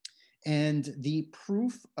 And the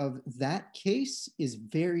proof of that case is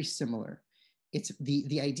very similar. It's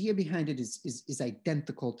the idea behind it is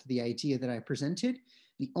identical to the idea that I presented.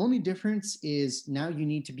 The only difference is now you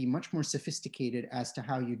need to be much more sophisticated as to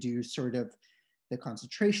how you do sort of the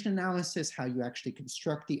concentration analysis, how you actually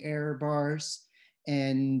construct the error bars,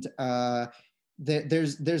 and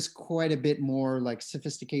there's quite a bit more like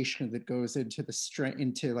sophistication that goes into the strength,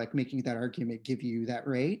 into like making that argument give you that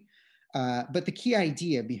rate. But the key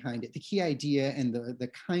idea behind it, the key idea and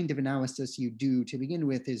the kind of analysis you do to begin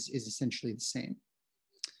with is essentially the same.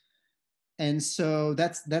 And so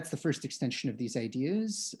that's the first extension of these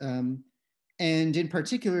ideas. And in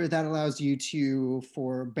particular, that allows you to,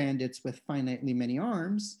 for bandits with finitely many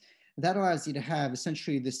arms, that allows you to have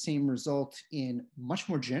essentially the same result in much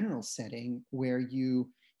more general setting where you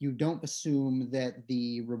don't assume that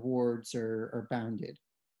the rewards are bounded.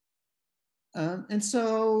 And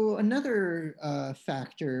so another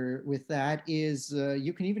factor with that is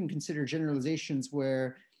you can even consider generalizations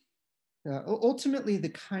where ultimately the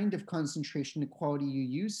kind of concentration equality you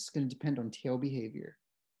use is going to depend on tail behavior.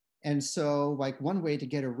 And so like one way to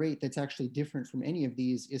get a rate that's actually different from any of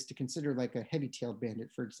these is to consider like a heavy-tailed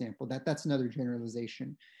bandit, for example. That's another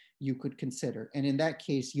generalization you could consider. And in that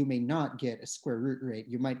case, you may not get a square root rate.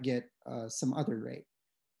 You might get some other rate.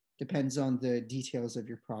 Depends on the details of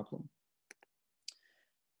your problem.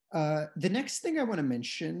 The next thing I want to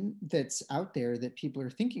mention that's out there that people are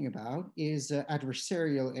thinking about is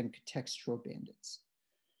adversarial and contextual bandits.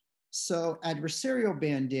 So adversarial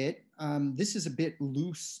bandit, this is a bit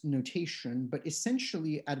loose notation, but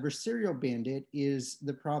essentially adversarial bandit is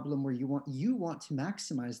the problem where you want to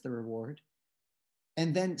maximize the reward,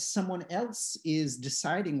 and then someone else is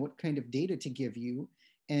deciding what kind of data to give you,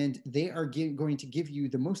 and they are going to give you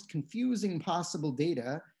the most confusing possible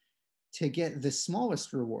data to get the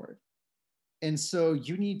smallest reward. And so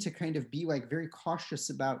you need to kind of be like very cautious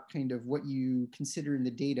about kind of what you consider in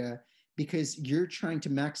the data, because you're trying to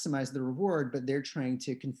maximize the reward, but they're trying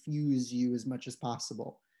to confuse you as much as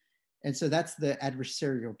possible. And so that's the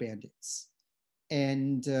adversarial bandits.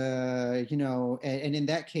 And, you know, and in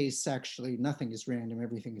that case, actually, nothing is random,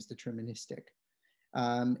 everything is deterministic.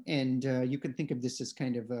 And you can think of this as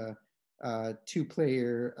kind of a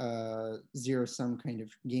two-player zero-sum kind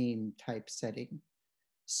of game type setting.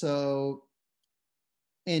 So,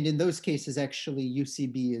 and in those cases, actually,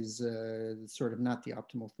 UCB is sort of not the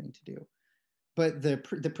optimal thing to do. But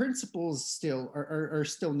the principles still are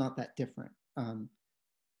still not that different.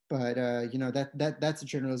 But you know, that's a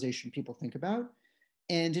generalization people think about.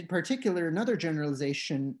 And in particular, another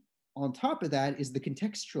generalization on top of that is the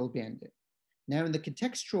contextual bandit. Now, in the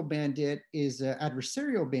contextual bandit is an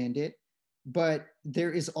adversarial bandit, but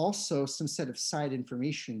there is also some set of side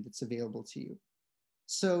information that's available to you.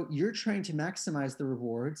 So you're trying to maximize the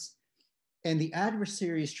rewards, and the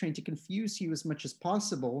adversary is trying to confuse you as much as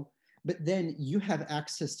possible, but then you have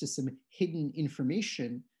access to some hidden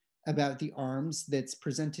information about the arms that's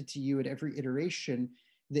presented to you at every iteration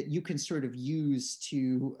that you can sort of use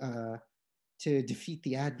to defeat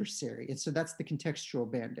the adversary. And so that's the contextual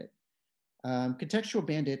bandit. Contextual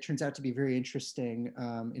bandit turns out to be very interesting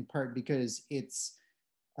in part because it's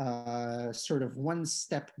sort of one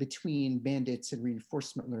step between bandits and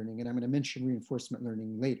reinforcement learning. And I'm going to mention reinforcement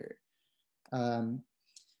learning later.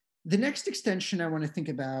 The next extension I want to think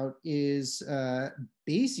about is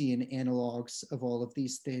Bayesian analogs of all of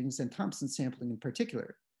these things, and Thompson sampling in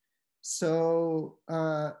particular. So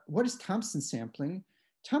what is Thompson sampling?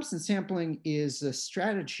 Thompson sampling is a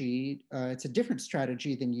strategy, it's a different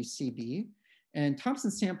strategy than UCB. And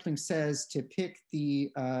Thompson sampling says to pick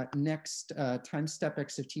the next time step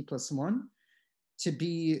x of t plus 1 to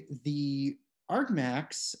be the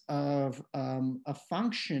argmax of a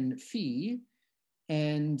function phi.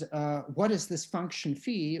 And what is this function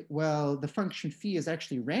phi? Well, the function phi is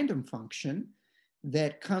actually a random function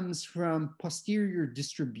that comes from posterior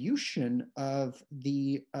distribution of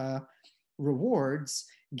the rewards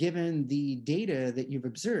given the data that you've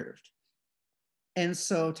observed. And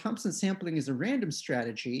so Thompson sampling is a random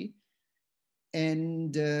strategy,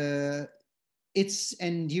 and you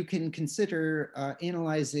can consider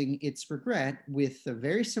analyzing its regret with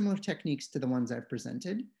very similar techniques to the ones I've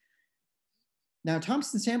presented. Now,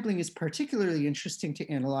 Thompson sampling is particularly interesting to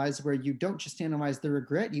analyze where you don't just analyze the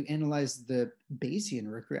regret, you analyze the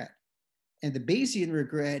Bayesian regret. And the Bayesian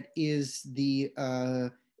regret is the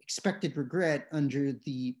expected regret under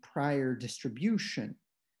the prior distribution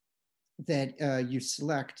that you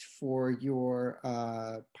select for your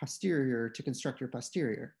posterior to construct your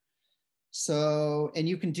posterior. So, and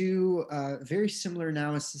you can do very similar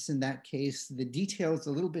analysis in that case. The details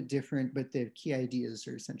a little bit different, but the key ideas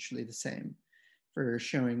are essentially the same for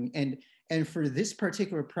showing. And for this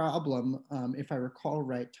particular problem, if I recall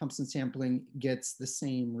right, Thompson sampling gets the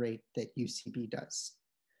same rate that UCB does.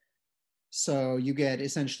 So you get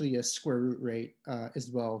essentially a square root rate as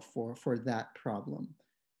well for that problem.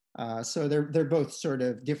 So they're both sort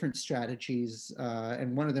of different strategies,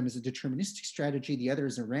 and one of them is a deterministic strategy, the other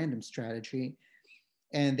is a random strategy,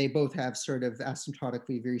 and they both have sort of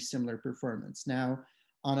asymptotically very similar performance. Now,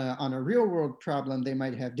 on a real world problem, they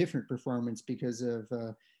might have different performance because of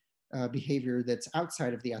behavior that's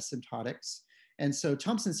outside of the asymptotics. And so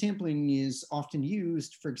Thompson sampling is often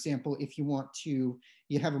used, for example, if you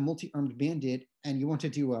have a multi-armed bandit and you want to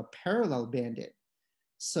do a parallel bandit.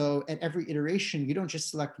 So at every iteration, you don't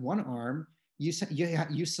just select one arm, you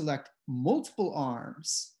select multiple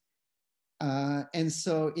arms. And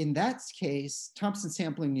so in that case, Thompson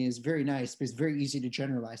sampling is very nice, but it's very easy to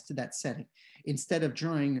generalize to that setting. Instead of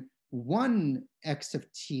drawing one x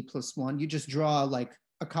of t plus 1, you just draw like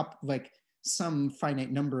a couple, like some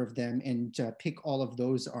finite number of them and pick all of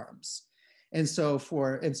those arms. And so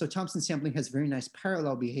Thompson sampling has very nice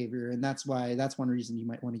parallel behavior, and that's one reason you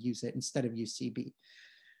might want to use it instead of UCB.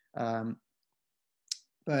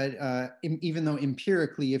 But even though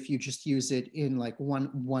empirically, if you just use it in like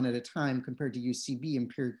one at a time compared to UCB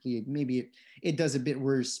empirically, maybe it does a bit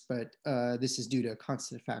worse, but this is due to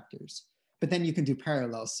constant factors. But then you can do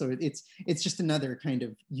parallels. So it's just another kind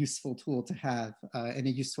of useful tool to have and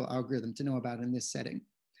a useful algorithm to know about in this setting.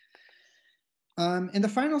 And the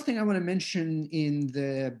final thing I want to mention in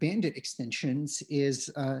the bandit extensions is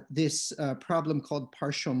this problem called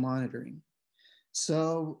partial monitoring.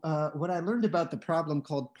 So what I learned about the problem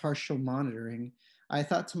called partial monitoring, I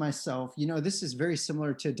thought to myself, this is very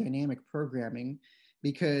similar to dynamic programming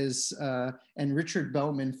because, and Richard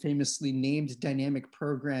Bellman famously named dynamic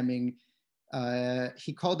programming,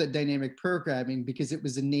 he called it dynamic programming because it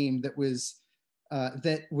was a name that was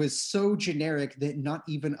so generic that not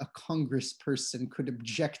even a congressperson could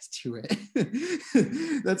object to it.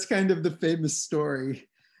 That's kind of the famous story.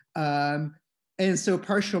 And so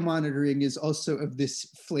partial monitoring is also of this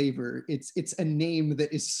flavor. It's a name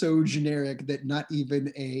that is so generic that not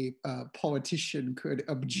even a politician could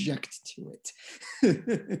object to it.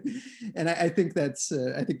 And I think that's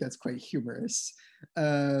quite humorous.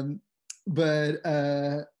 So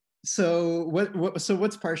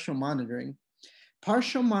what's partial monitoring?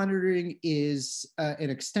 Partial monitoring is an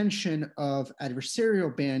extension of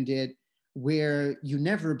adversarial bandit where you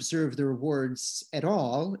never observe the rewards at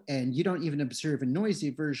all, and you don't even observe a noisy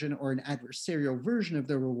version or an adversarial version of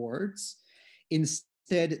the rewards.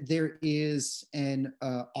 Instead, there is an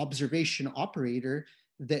observation operator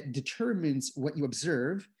that determines what you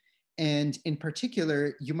observe. And in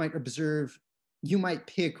particular, you might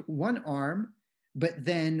pick one arm, but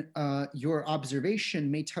then your observation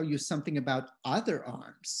may tell you something about other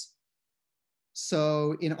arms.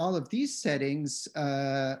 So in all of these settings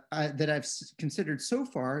that I've considered so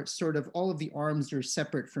far, sort of all of the arms are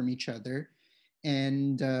separate from each other.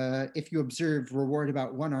 And if you observe reward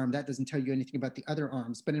about one arm, that doesn't tell you anything about the other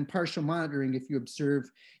arms. But in partial monitoring, if you observe,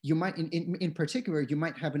 you might, in particular, you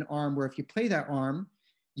might have an arm where if you play that arm,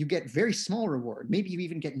 you get very small reward. Maybe you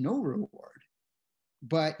even get no reward,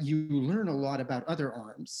 but you learn a lot about other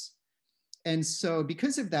arms. And so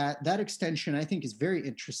because of that, that extension I think is very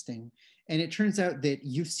interesting. And it turns out that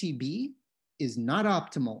UCB is not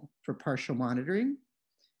optimal for partial monitoring,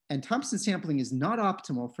 and Thompson sampling is not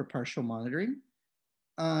optimal for partial monitoring.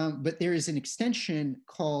 But there is an extension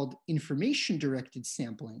called information-directed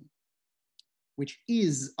sampling, which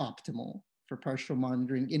is optimal for partial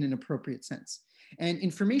monitoring in an appropriate sense. And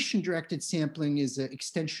information-directed sampling is an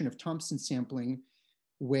extension of Thompson sampling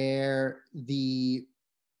where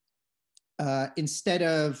instead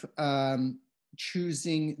of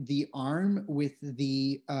choosing the arm with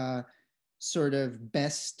the sort of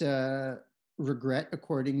best regret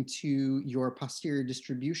according to your posterior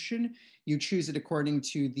distribution, you choose it according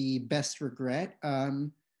to the best regret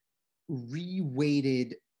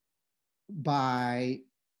reweighted by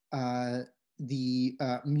the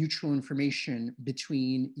mutual information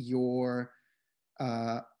between your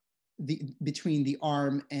between the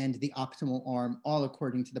arm and the optimal arm, all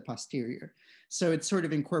according to the posterior. So it sort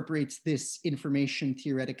of incorporates this information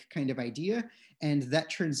theoretic kind of idea, and that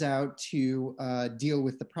turns out to deal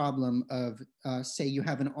with the problem of, say you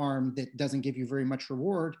have an arm that doesn't give you very much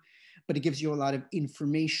reward, but it gives you a lot of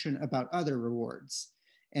information about other rewards.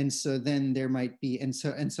 And so then there might be, and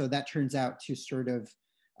so that turns out to sort of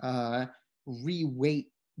reweight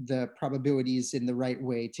the probabilities in the right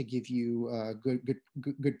way to give you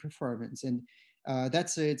good performance. And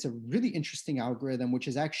it's a really interesting algorithm, which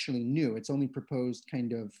is actually new. It's only proposed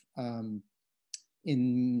kind of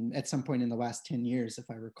at some point in the last 10 years, if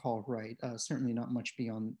I recall right. Certainly not much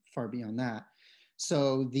far beyond that.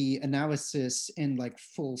 So the analysis and like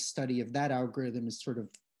full study of that algorithm is sort of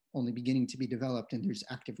only beginning to be developed, and there's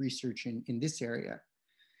active research in this area.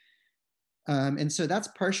 And so that's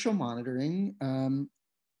partial monitoring.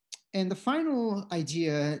 And the final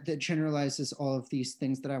idea that generalizes all of these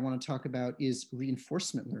things that I want to talk about is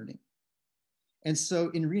reinforcement learning. And so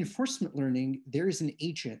in reinforcement learning, there is an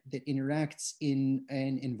agent that interacts in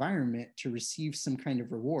an environment to receive some kind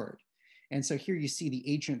of reward. And so here you see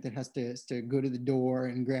the agent that has to go to the door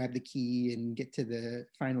and grab the key and get to the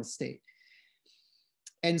final state.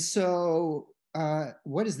 And so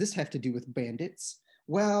what does this have to do with bandits?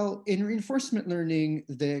 Well, in reinforcement learning,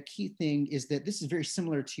 the key thing is that this is very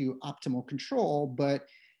similar to optimal control, but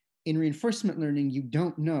in reinforcement learning, you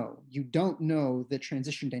don't know the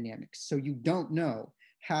transition dynamics. So you don't know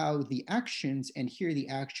how the actions, and here the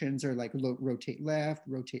actions are like rotate left,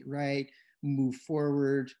 rotate right, move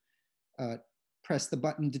forward, press the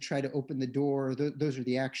button to try to open the door. Those are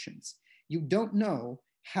the actions. You don't know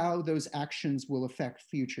how those actions will affect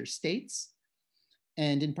future states.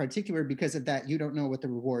 And in particular, because of that, you don't know what the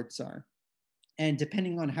rewards are. And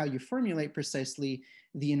depending on how you formulate precisely,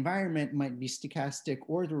 the environment might be stochastic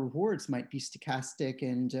or the rewards might be stochastic,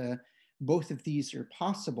 and both of these are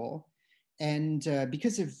possible. And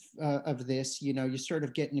because of this, you sort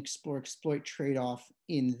of get an explore-exploit trade-off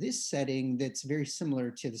in this setting that's very similar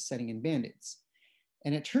to the setting in bandits.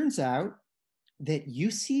 And it turns out that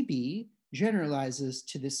UCB generalizes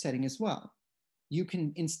to this setting as well. You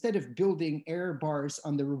can, instead of building error bars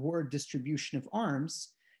on the reward distribution of arms,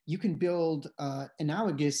 you can build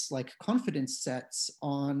analogous like confidence sets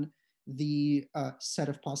on the set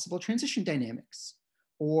of possible transition dynamics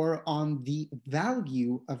or on the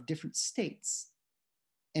value of different states,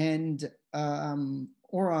 and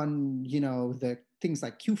or on the things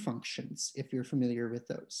like Q functions, if you're familiar with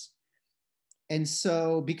those. And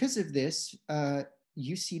so because of this,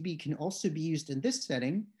 UCB can also be used in this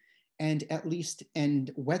setting,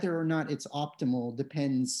 and whether or not it's optimal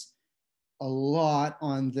depends a lot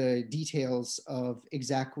on the details of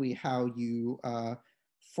exactly how you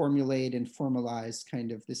formulate and formalize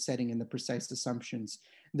kind of the setting and the precise assumptions.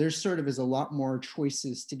 There sort of is a lot more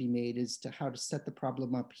choices to be made as to how to set the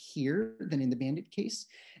problem up here than in the bandit case.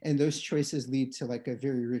 And those choices lead to like a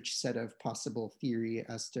very rich set of possible theory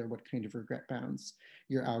as to what kind of regret bounds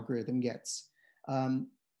your algorithm gets.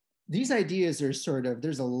 These ideas are sort of,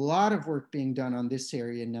 there's a lot of work being done on this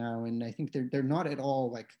area now, and I think they're not at all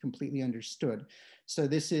like completely understood. So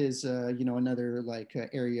this is, another like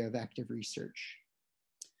area of active research.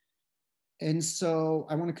 And so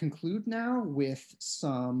I want to conclude now with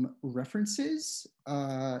some references.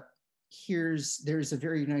 There's a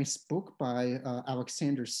very nice book by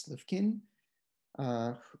Alexander Slivkin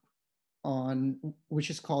which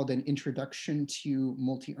is called An Introduction to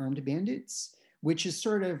Multi-Armed Bandits, which is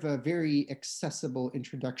sort of a very accessible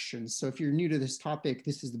introduction. So if you're new to this topic,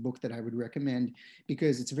 this is the book that I would recommend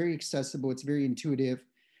because it's very accessible, it's very intuitive.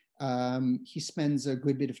 He spends a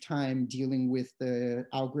good bit of time dealing with the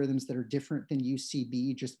algorithms that are different than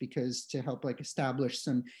UCB, just because to help like establish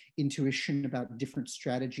some intuition about different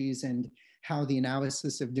strategies and how the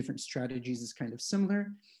analysis of different strategies is kind of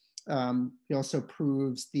similar. He also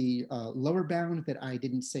proves the lower bound that I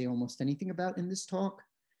didn't say almost anything about in this talk.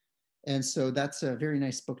 And so that's a very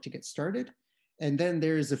nice book to get started. And then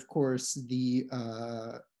there's, of course, the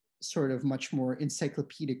sort of much more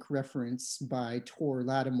encyclopedic reference by Tor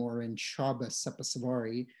Lattimore and Shaba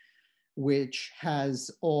Sepasavari, which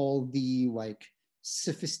has all the like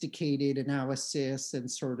sophisticated analysis and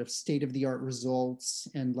sort of state-of-the-art results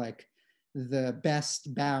and like the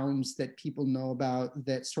best bounds that people know about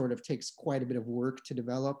that sort of takes quite a bit of work to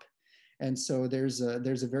develop. And so there's a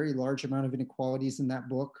very large amount of inequalities in that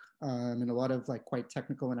book, and a lot of like quite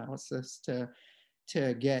technical analysis to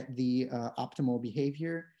get the optimal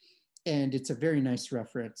behavior. And it's a very nice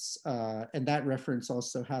reference. And that reference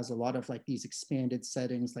also has a lot of like these expanded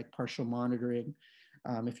settings like partial monitoring.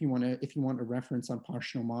 If you want a reference on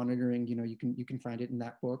partial monitoring, you can find it in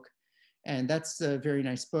that book. And that's a very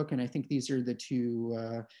nice book. And I think these are the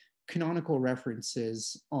two canonical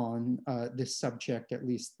references on this subject, at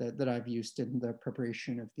least that I've used in the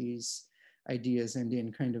preparation of these ideas and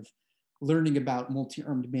in kind of learning about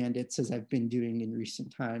multi-armed bandits as I've been doing in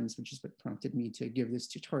recent times, which is what prompted me to give this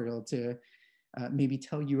tutorial to maybe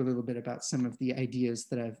tell you a little bit about some of the ideas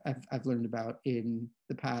that I've learned about in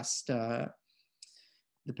the past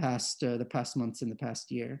the past months and the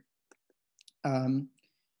past year.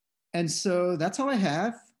 And so that's all I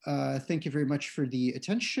have. Thank you very much for the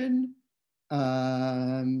attention.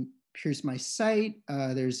 Here's my site.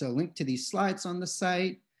 There's a link to these slides on the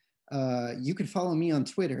site. You can follow me on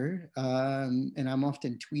Twitter, and I'm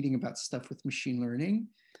often tweeting about stuff with machine learning.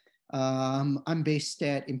 I'm based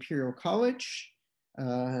at Imperial College.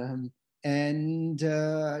 Yeah,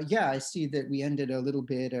 I see that we ended a little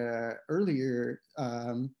bit earlier,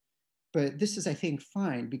 but this is, I think,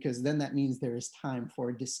 fine, because then that means there is time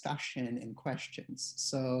for discussion and questions.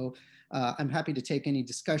 So I'm happy to take any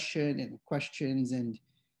discussion and questions and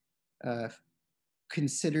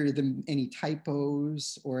consider them any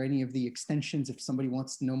typos or any of the extensions if somebody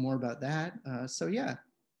wants to know more about that. So yeah,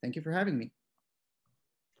 thank you for having me.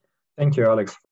 Thank you, Alex,